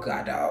say, oh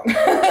God, dog.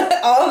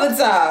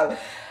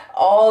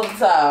 all the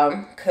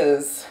time.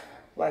 Cause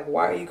like,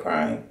 why are you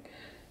crying?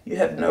 You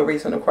have no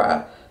reason to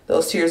cry.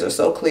 Those tears are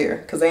so clear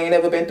because they ain't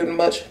ever been through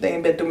much. They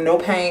ain't been through no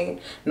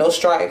pain, no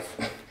strife,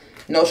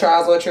 no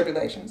trials or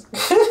tribulations.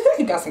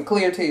 You got some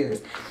clear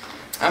tears.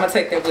 I'm gonna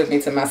take that with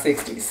me to my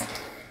 60s.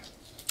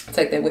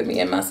 Take that with me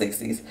in my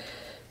 60s.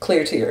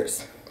 Clear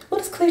tears. What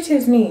does clear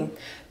tears mean?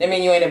 That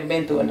mean you ain't ever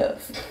been through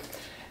enough.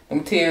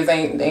 Them tears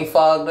ain't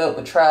fogged up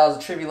with trials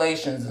and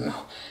tribulations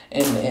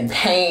and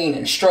pain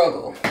and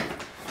struggle.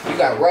 You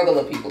got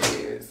regular people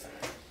tears.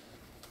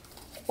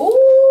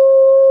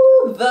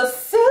 Ooh, the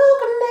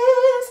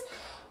silkiness.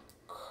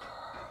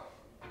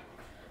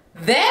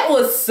 That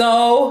was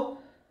so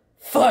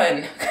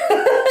fun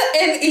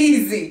and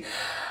easy.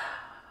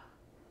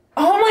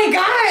 Oh my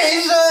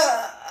gosh,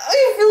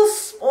 I feel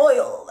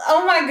spoiled.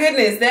 Oh my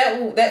goodness,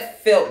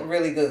 that felt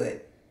really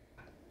good.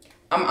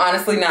 I'm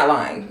honestly not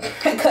lying.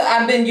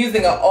 I've been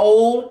using an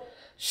old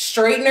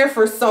straightener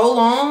for so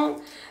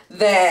long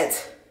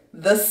that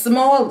the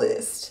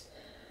smallest,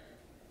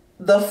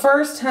 the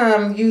first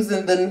time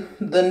using the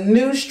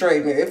new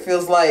straightener, it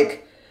feels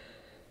like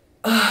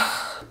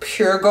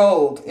pure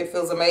gold. It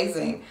feels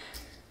amazing.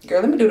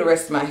 Girl, let me do the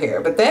rest of my hair.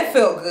 But that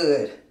felt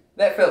good.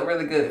 That felt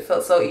really good. It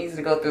felt so easy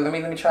to go through. Let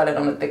me try that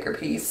on a thicker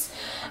piece.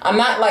 I'm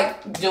not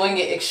like doing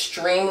it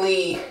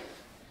extremely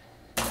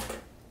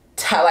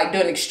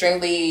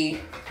extremely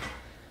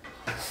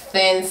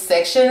thin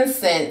sections,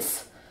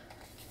 since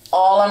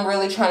all I'm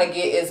really trying to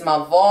get is my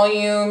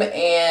volume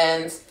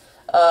and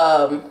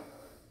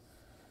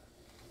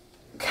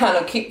kind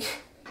of keep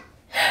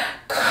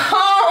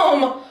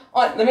calm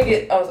on. Let me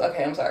get, oh,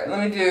 okay, I'm sorry.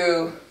 Let me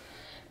do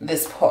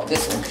this part,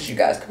 this one, because you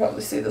guys can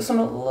probably see this one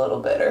a little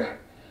better.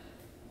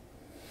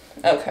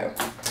 Okay.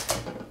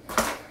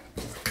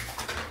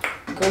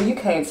 Girl, you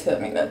can't tell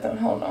me nothing.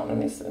 Hold on, let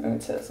me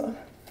tell something.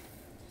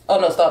 Oh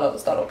no, start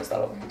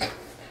over.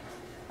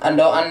 I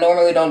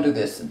normally don't do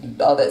this.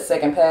 All that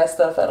second pass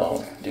stuff, I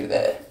don't do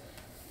that.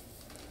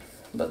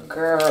 But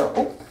girl,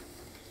 oh,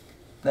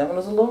 that one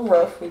was a little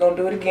rough. We're gonna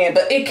do it again.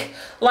 But it,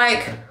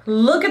 like,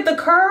 look at the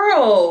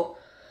curl.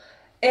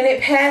 And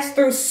it passed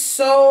through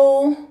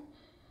so,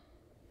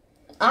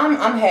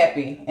 I'm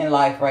happy in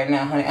life right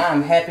now, honey.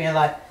 I'm happy in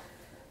life.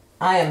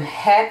 I am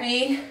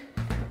happy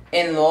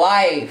in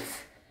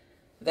life.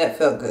 That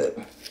felt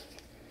good.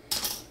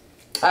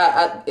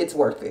 It's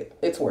worth it.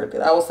 It's worth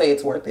it. I will say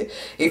it's worth it.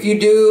 If you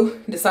do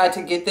decide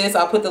to get this,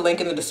 I'll put the link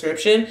in the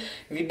description.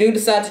 If you do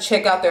decide to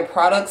check out their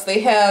products,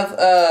 they have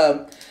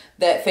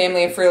that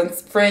family and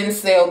friends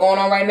sale going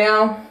on right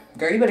now.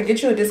 Girl, you better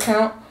get you a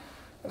discount.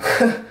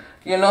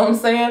 You know what I'm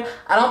saying?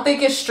 I don't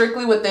think it's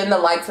strictly within the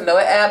Like to Know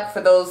It app.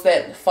 For those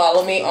that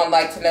follow me on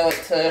Like to Know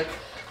It to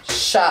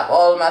shop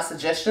all of my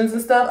suggestions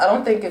and stuff, I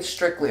don't think it's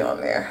strictly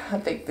on there. I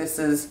think this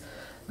is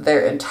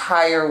their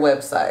entire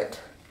website.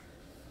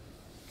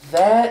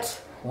 That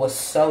was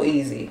so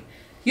easy.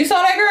 You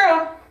saw that,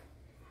 girl?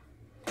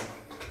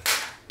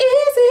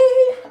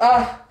 Easy.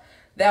 Oh,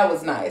 that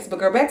was nice. But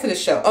girl, back to the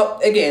show.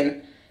 Oh,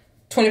 again,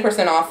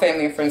 20% off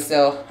family and friends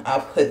sale. I'll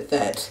put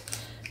that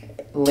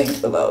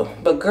link below.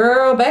 But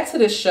girl, back to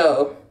this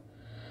show.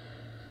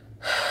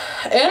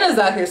 Anna's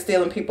out here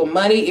stealing people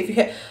money. If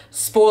you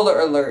spoiler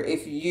alert,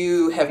 if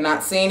you have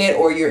not seen it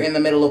or you're in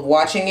the middle of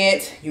watching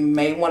it, you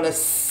may want to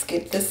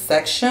skip this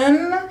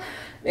section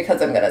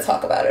because I'm gonna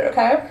talk about it,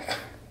 okay?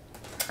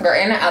 Girl,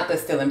 Anna out there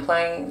stealing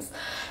planes.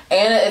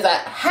 Anna is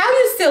like, how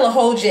you steal a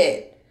whole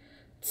jet?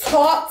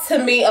 Talk to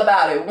me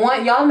about it.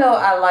 One, y'all know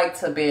I like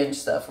to binge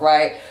stuff,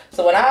 right?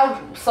 So when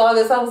I saw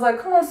this, I was like,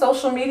 come on,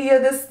 social media,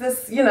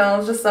 this, you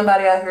know, just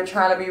somebody out here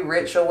trying to be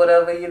rich or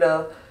whatever, you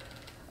know.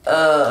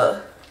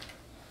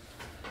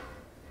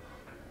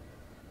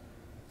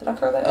 Did I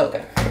curl that?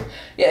 Okay.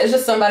 Yeah, it's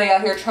just somebody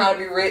out here trying to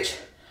be rich.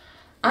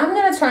 I'm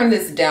gonna turn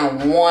this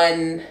down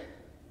one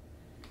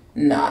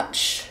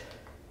notch.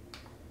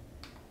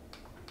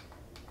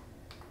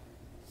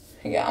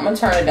 Yeah, I'm gonna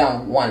turn it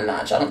down one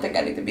notch. I don't think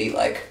I need to be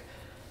like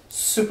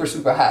super,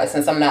 super high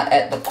since I'm not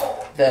at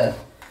the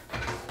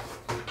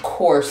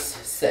course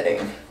setting.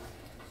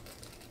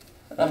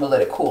 I'm gonna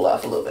let it cool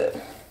off a little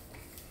bit.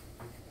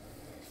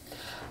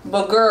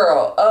 But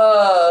girl,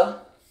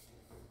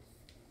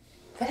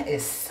 that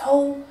is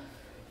so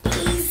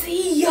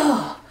easy.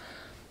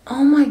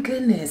 Oh my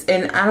goodness.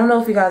 And I don't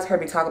know if you guys heard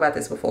me talk about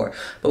this before,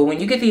 but when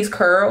you get these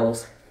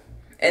curls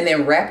and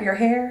then wrap your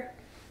hair,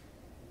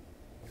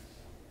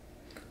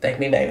 thank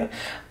me later.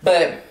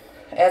 But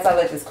as I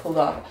let this cool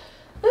off,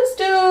 let's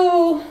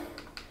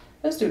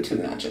do 2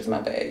 notches.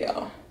 My bad,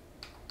 y'all.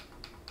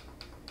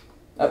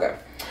 Okay.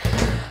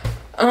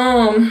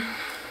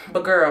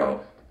 But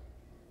girl,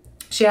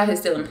 she out here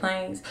stealing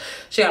planes.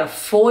 She got a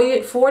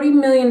 $40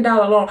 million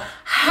loan.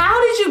 How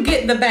did you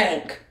get the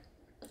bank?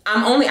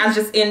 I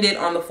just ended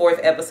on the 4th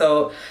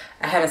episode.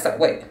 I haven't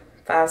started, wait,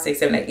 5, 6,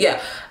 7, 8.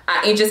 Yeah,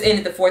 I just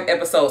ended the 4th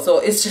episode. So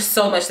it's just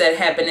so much that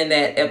happened in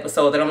that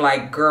episode that I'm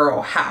like,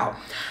 girl, how?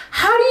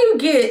 How do you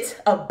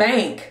get a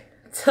bank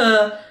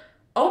to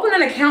open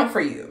an account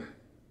for you?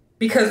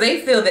 Because they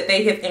feel that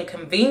they have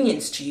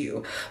inconvenienced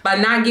you by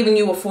not giving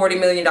you a $40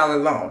 million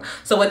loan.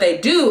 So what they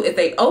do is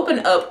they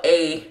open up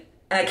an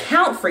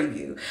account for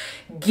you,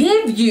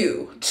 give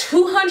you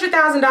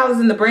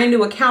 $200,000 in the brand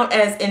new account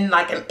as in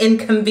like an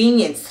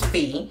inconvenience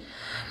fee,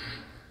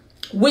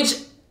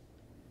 which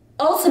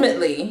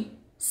ultimately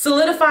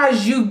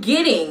solidifies you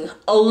getting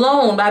a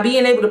loan by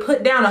being able to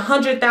put down a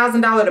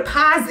 $100,000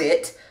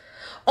 deposit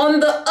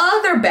on the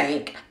other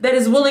bank that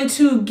is willing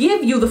to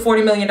give you the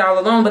 $40 million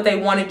loan, but they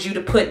wanted you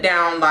to put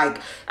down, like,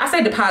 I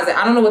say deposit,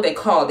 I don't know what they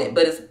called it,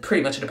 but it's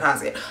pretty much a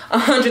deposit,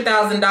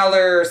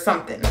 $100,000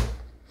 something.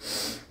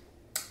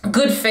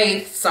 Good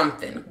faith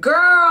something.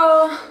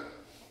 Girl,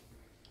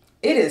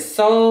 it is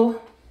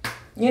so,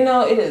 you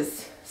know, it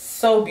is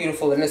so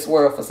beautiful in this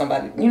world for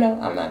somebody, you know,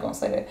 I'm not gonna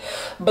say that.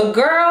 But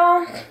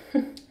girl,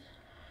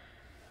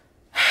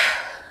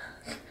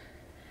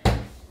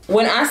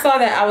 when I saw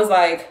that, I was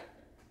like,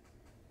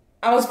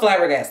 I was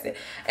flabbergasted.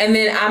 And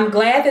then I'm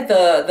glad that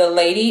the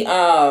lady,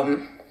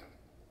 I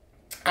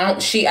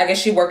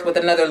guess she worked with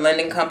another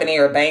lending company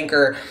or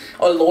banker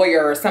or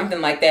lawyer or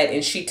something like that.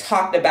 And she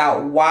talked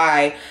about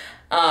why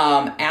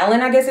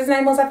Alan, I guess his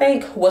name was, I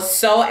think, was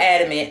so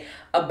adamant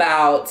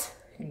about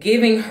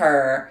giving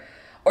her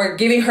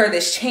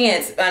this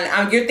chance.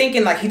 And you're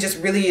thinking like he just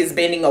really is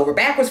bending over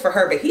backwards for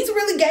her, but he's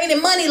really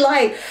gaining money.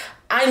 Like,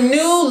 I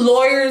knew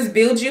lawyers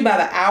build you by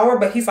the hour,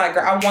 but he's like,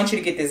 girl, I want you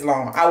to get this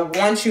loan. I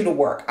want you to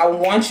work. I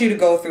want you to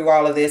go through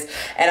all of this,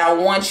 and I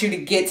want you to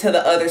get to the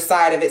other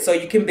side of it so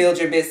you can build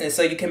your business,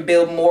 so you can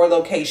build more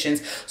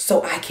locations,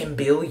 so I can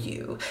bill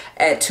you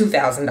at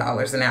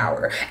 $2,000 an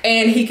hour.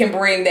 And he can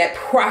bring that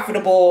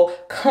profitable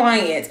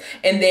client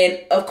and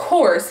then, of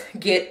course,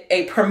 get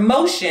a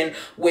promotion,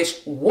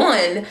 which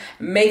one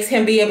makes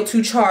him be able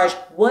to charge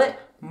what?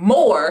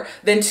 More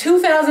than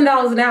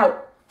 $2,000 an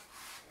hour.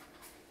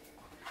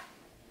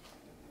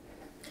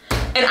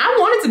 And I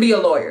wanted to be a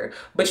lawyer,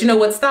 but you know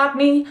what stopped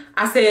me?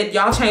 I said,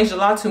 y'all changed the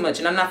law too much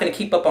and I'm not gonna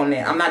keep up on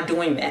that. I'm not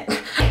doing that.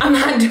 I'm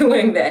not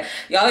doing that.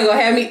 Y'all ain't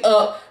gonna have me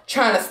up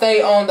trying to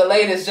stay on the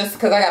latest just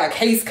because I got a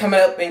case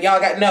coming up and y'all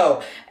got,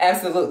 no,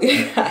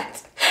 absolutely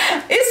not.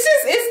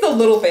 It's the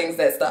little things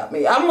that stop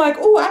me. I'm like,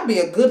 oh, I'd be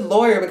a good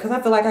lawyer because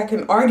I feel like I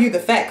can argue the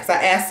facts.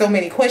 I ask so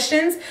many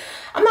questions.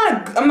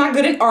 I'm not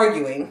good at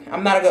arguing.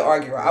 I'm not a good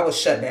arguer. I was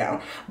shut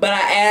down. But I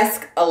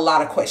ask a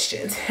lot of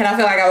questions. And I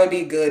feel like I would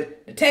be a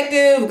good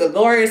detective, a good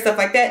lawyer, stuff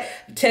like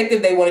that.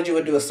 Detective, they wanted you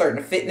to do a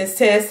certain fitness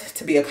test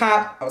to be a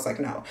cop. I was like,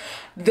 no.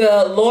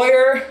 The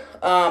lawyer,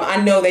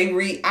 I know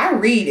I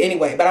read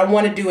anyway, but I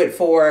want to do it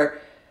for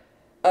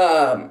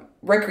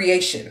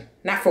recreation,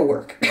 not for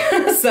work.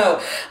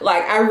 So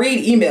like I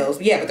read emails,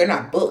 yeah, but they're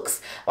not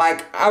books.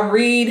 Like I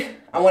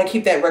want to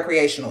keep that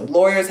recreational.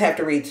 Lawyers have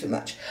to read too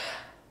much.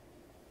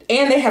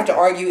 And they have to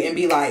argue and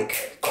be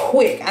like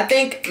quick. I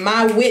think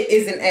my wit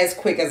isn't as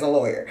quick as a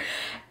lawyer.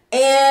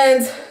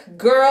 And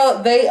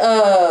girl, they,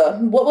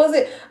 what was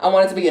it? I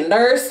wanted to be a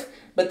nurse,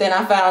 but then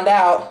I found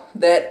out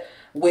that,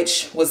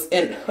 which was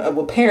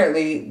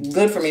apparently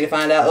good for me to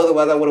find out.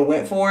 Otherwise I would have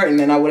went for it. And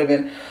then I would have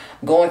been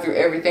going through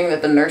everything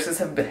that the nurses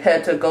have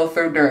had to go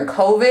through during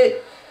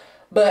COVID.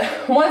 But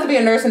I wanted to be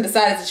a nurse and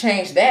decided to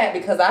change that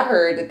because I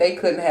heard that they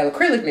couldn't have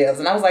acrylic nails.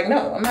 And I was like,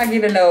 no, I'm not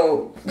getting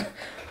no...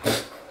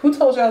 Who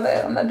told y'all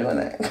that? I'm not doing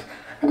that.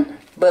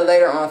 But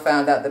later on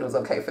found out that it was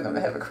okay for them to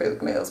have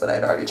acrylic nails, but I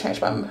had already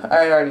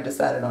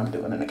decided on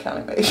doing an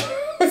accounting major.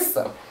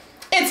 So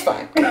it's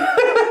fine.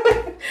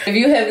 If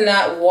you have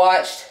not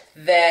watched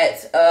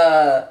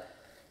that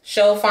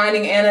show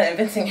Finding Anna,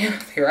 Inventing Anna,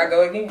 here I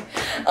go again.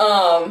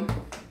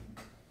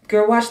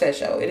 Girl, watch that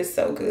show. It is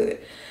so good.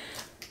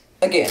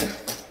 Again,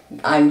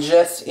 I'm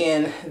just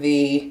in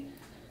the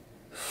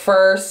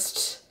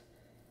first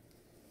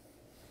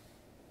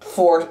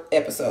 4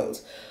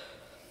 episodes,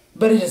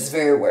 but it is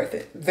very worth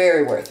it.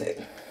 Very worth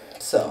it.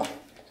 So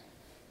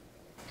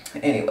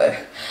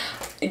anyway,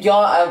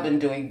 y'all, I've been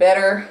doing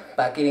better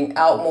by getting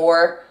out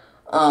more.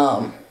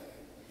 I'm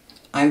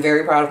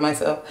very proud of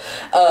myself.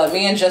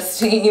 Me and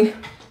Justine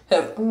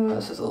have,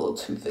 this is a little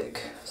too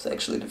thick. It's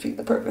actually defeat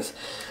the purpose.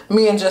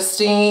 Me and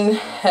Justine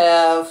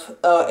have,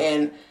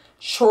 and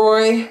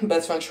Troy,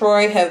 best friend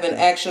Troy, have been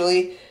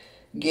actually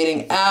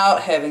getting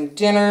out, having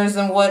dinners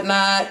and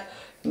whatnot,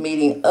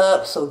 meeting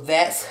up. So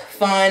that's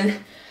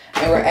fun.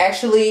 And we're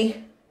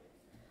actually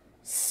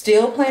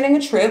still planning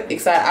a trip.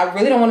 Excited. I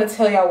really don't want to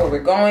tell y'all where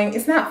we're going.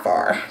 It's not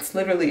far. It's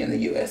literally in the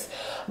US.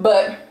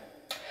 But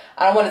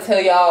I don't want to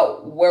tell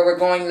y'all where we're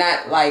going.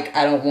 Not like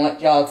I don't want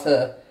y'all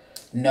to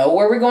know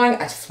where we're going.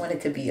 I just want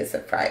it to be a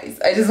surprise.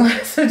 I just want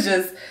it to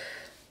just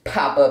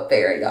pop up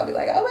there and y'all be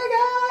like, oh my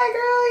God,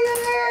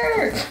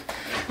 girl, you're there.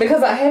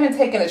 Because I haven't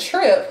taken a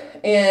trip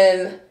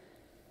in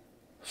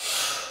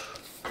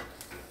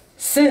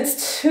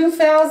since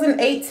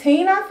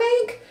 2018, I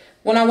think.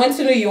 When I went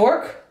to New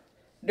York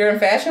during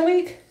Fashion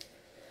Week,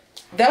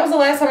 that was the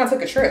last time I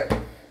took a trip.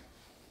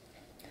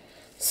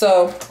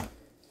 So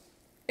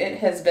it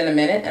has been a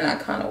minute and I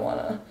kind of want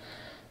to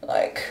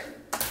like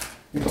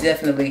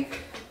definitely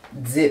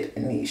dip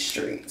in these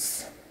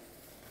streets.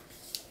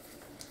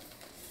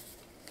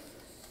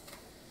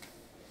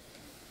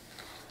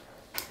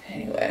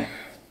 Anyway,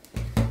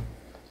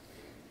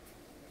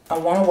 I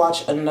want to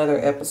watch another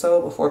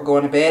episode before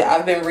going to bed.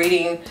 I've been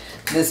reading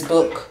this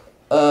book,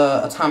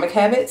 Atomic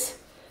Habits,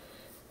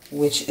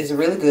 which is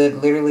really good.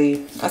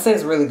 Literally, I say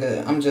it's really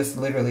good. I'm just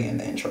literally in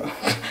the intro.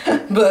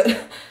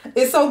 But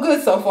it's so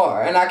good so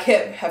far. And I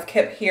have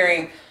kept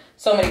hearing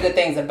so many good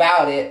things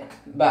about it,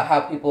 about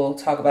how people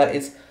talk about it.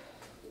 It's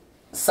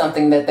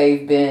something that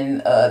they've been,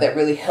 that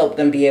really helped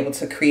them be able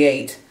to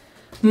create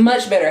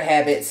much better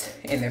habits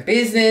in their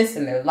business,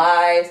 in their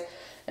lives,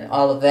 and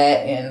all of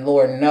that. And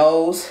Lord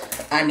knows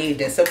I need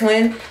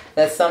discipline.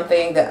 That's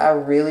something that I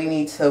really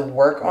need to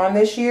work on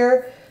this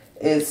year,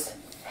 is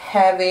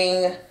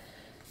having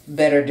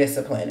better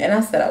discipline. And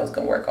I said I was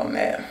gonna work on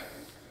that.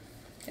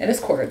 And it's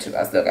 1:45.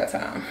 I still got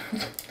time.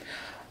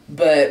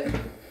 But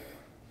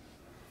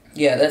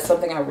yeah, that's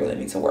something I really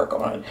need to work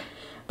on.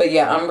 But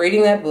yeah, I'm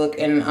reading that book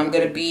and I'm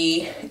gonna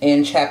be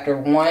in chapter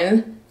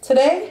 1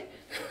 today.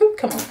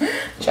 Come on,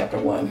 chapter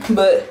 1.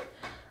 But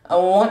I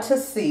want to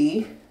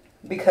see,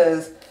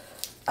 because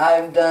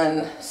I've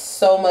done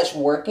so much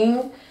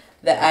working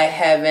that I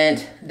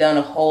haven't done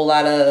a whole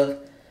lot of,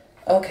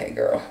 okay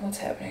girl, what's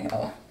happening?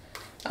 Oh,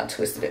 I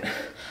twisted it.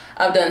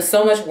 I've done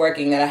so much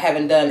working that I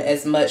haven't done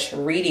as much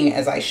reading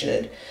as I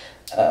should,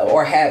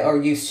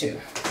 or used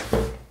to.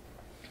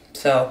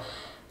 So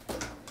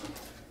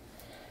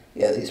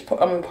yeah,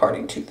 I'm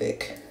parting too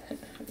thick.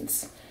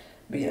 It's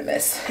being a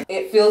mess.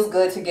 It feels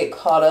good to get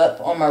caught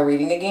up on my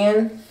reading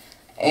again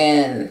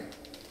and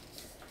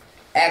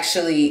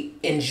actually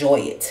enjoy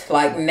it.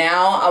 Like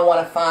now I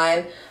want to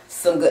find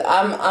some good,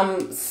 I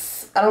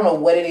don't know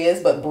what it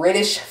is, but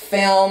British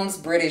films,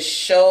 British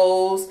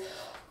shows,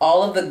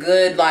 all of the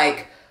good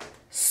like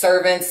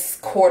servants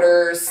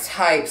quarters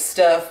type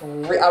stuff.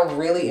 I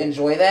really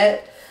enjoy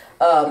that.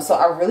 So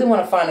I really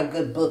want to find a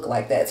good book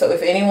like that. So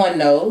if anyone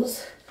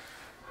knows,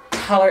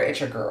 holler at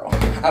your girl.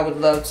 I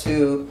would love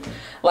to,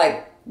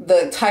 like,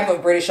 the type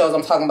of British shows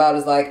I'm talking about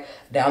is like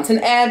Downton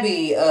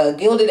Abbey,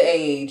 Gilded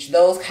Age,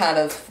 those kind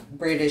of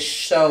British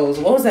shows.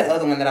 What was that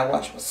other one that I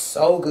watched? It was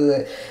so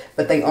good,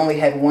 but they only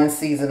had 1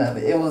 season of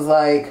it. It was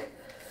like,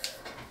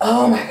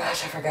 oh my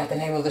gosh, I forgot the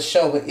name of the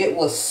show, but it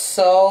was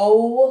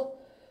so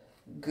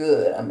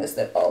good. I messed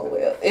that all the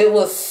way up. It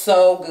was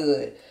so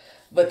good.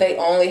 But they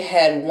only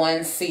had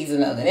 1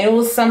 season of it. And it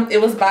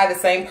was by the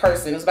same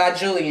person. It was by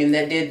Julian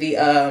that did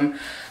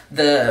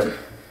the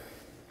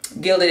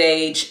Gilded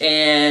Age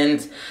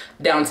and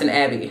Downton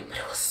Abbey. But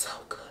it was so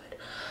good.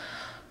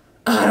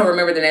 I don't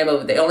remember the name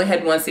of it. They only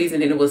had 1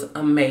 season and it was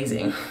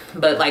amazing.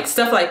 But like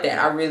stuff like that,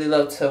 I really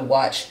love to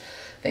watch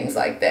things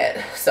like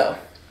that. So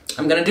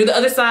I'm gonna do the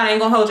other side. I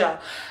ain't gonna hold y'all.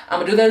 I'm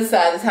gonna do the other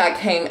side. This is how it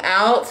came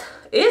out.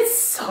 It's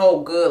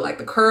so good. Like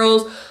the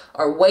curls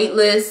are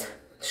weightless,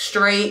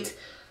 straight,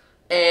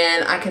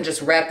 and I can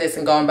just wrap this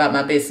and go about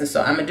my business.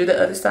 So I'm gonna do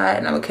the other side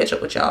and I'm gonna catch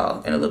up with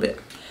y'all in a little bit.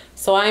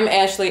 So I'm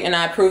Ashley and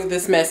I approve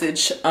this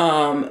message.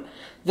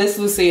 This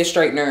Lucia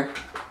straightener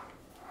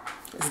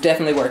is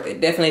definitely worth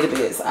it. Definitely the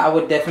biz. I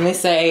would definitely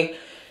say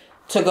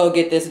to go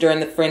get this during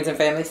the friends and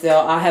family sale.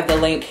 I'll have the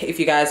link if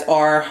you guys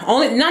are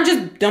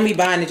don't be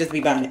buying it, just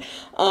be buying it.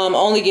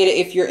 Only get it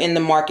if you're in the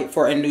market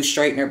for a new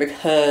straightener,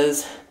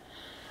 because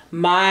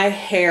my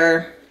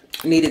hair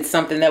needed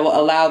something that will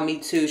allow me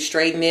to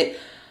straighten it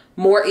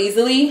more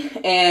easily,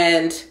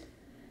 and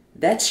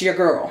that's your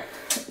girl.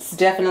 It's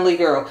definitely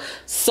girl.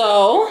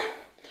 So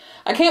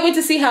I can't wait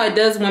to see how it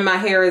does when my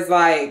hair is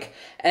like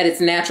at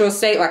its natural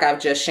state, like I've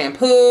just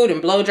shampooed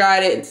and blow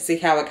dried it, and to see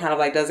how it kind of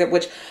like does it,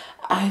 which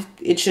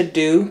it should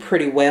do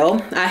pretty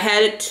well. I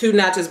had it 2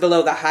 notches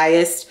below the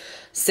highest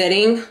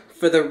setting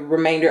for the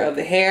remainder of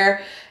the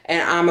hair,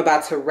 and I'm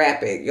about to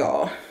wrap it,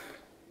 y'all.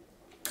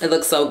 It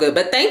looks so good.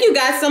 But thank you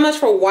guys so much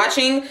for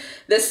watching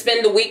this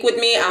Spend the Week with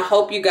me. I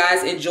hope you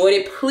guys enjoyed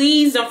it.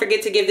 Please don't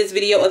forget to give this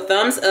video a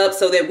thumbs up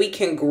so that we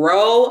can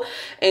grow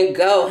and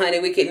go, honey.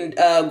 We can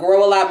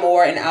grow a lot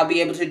more, and I'll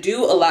be able to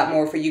do a lot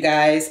more for you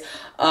guys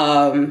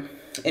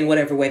in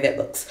whatever way that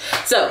looks.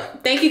 So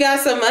thank you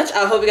guys so much.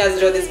 I hope you guys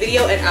enjoyed this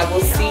video, and I will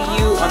see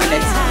you on the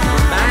next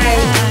one.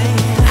 Bye.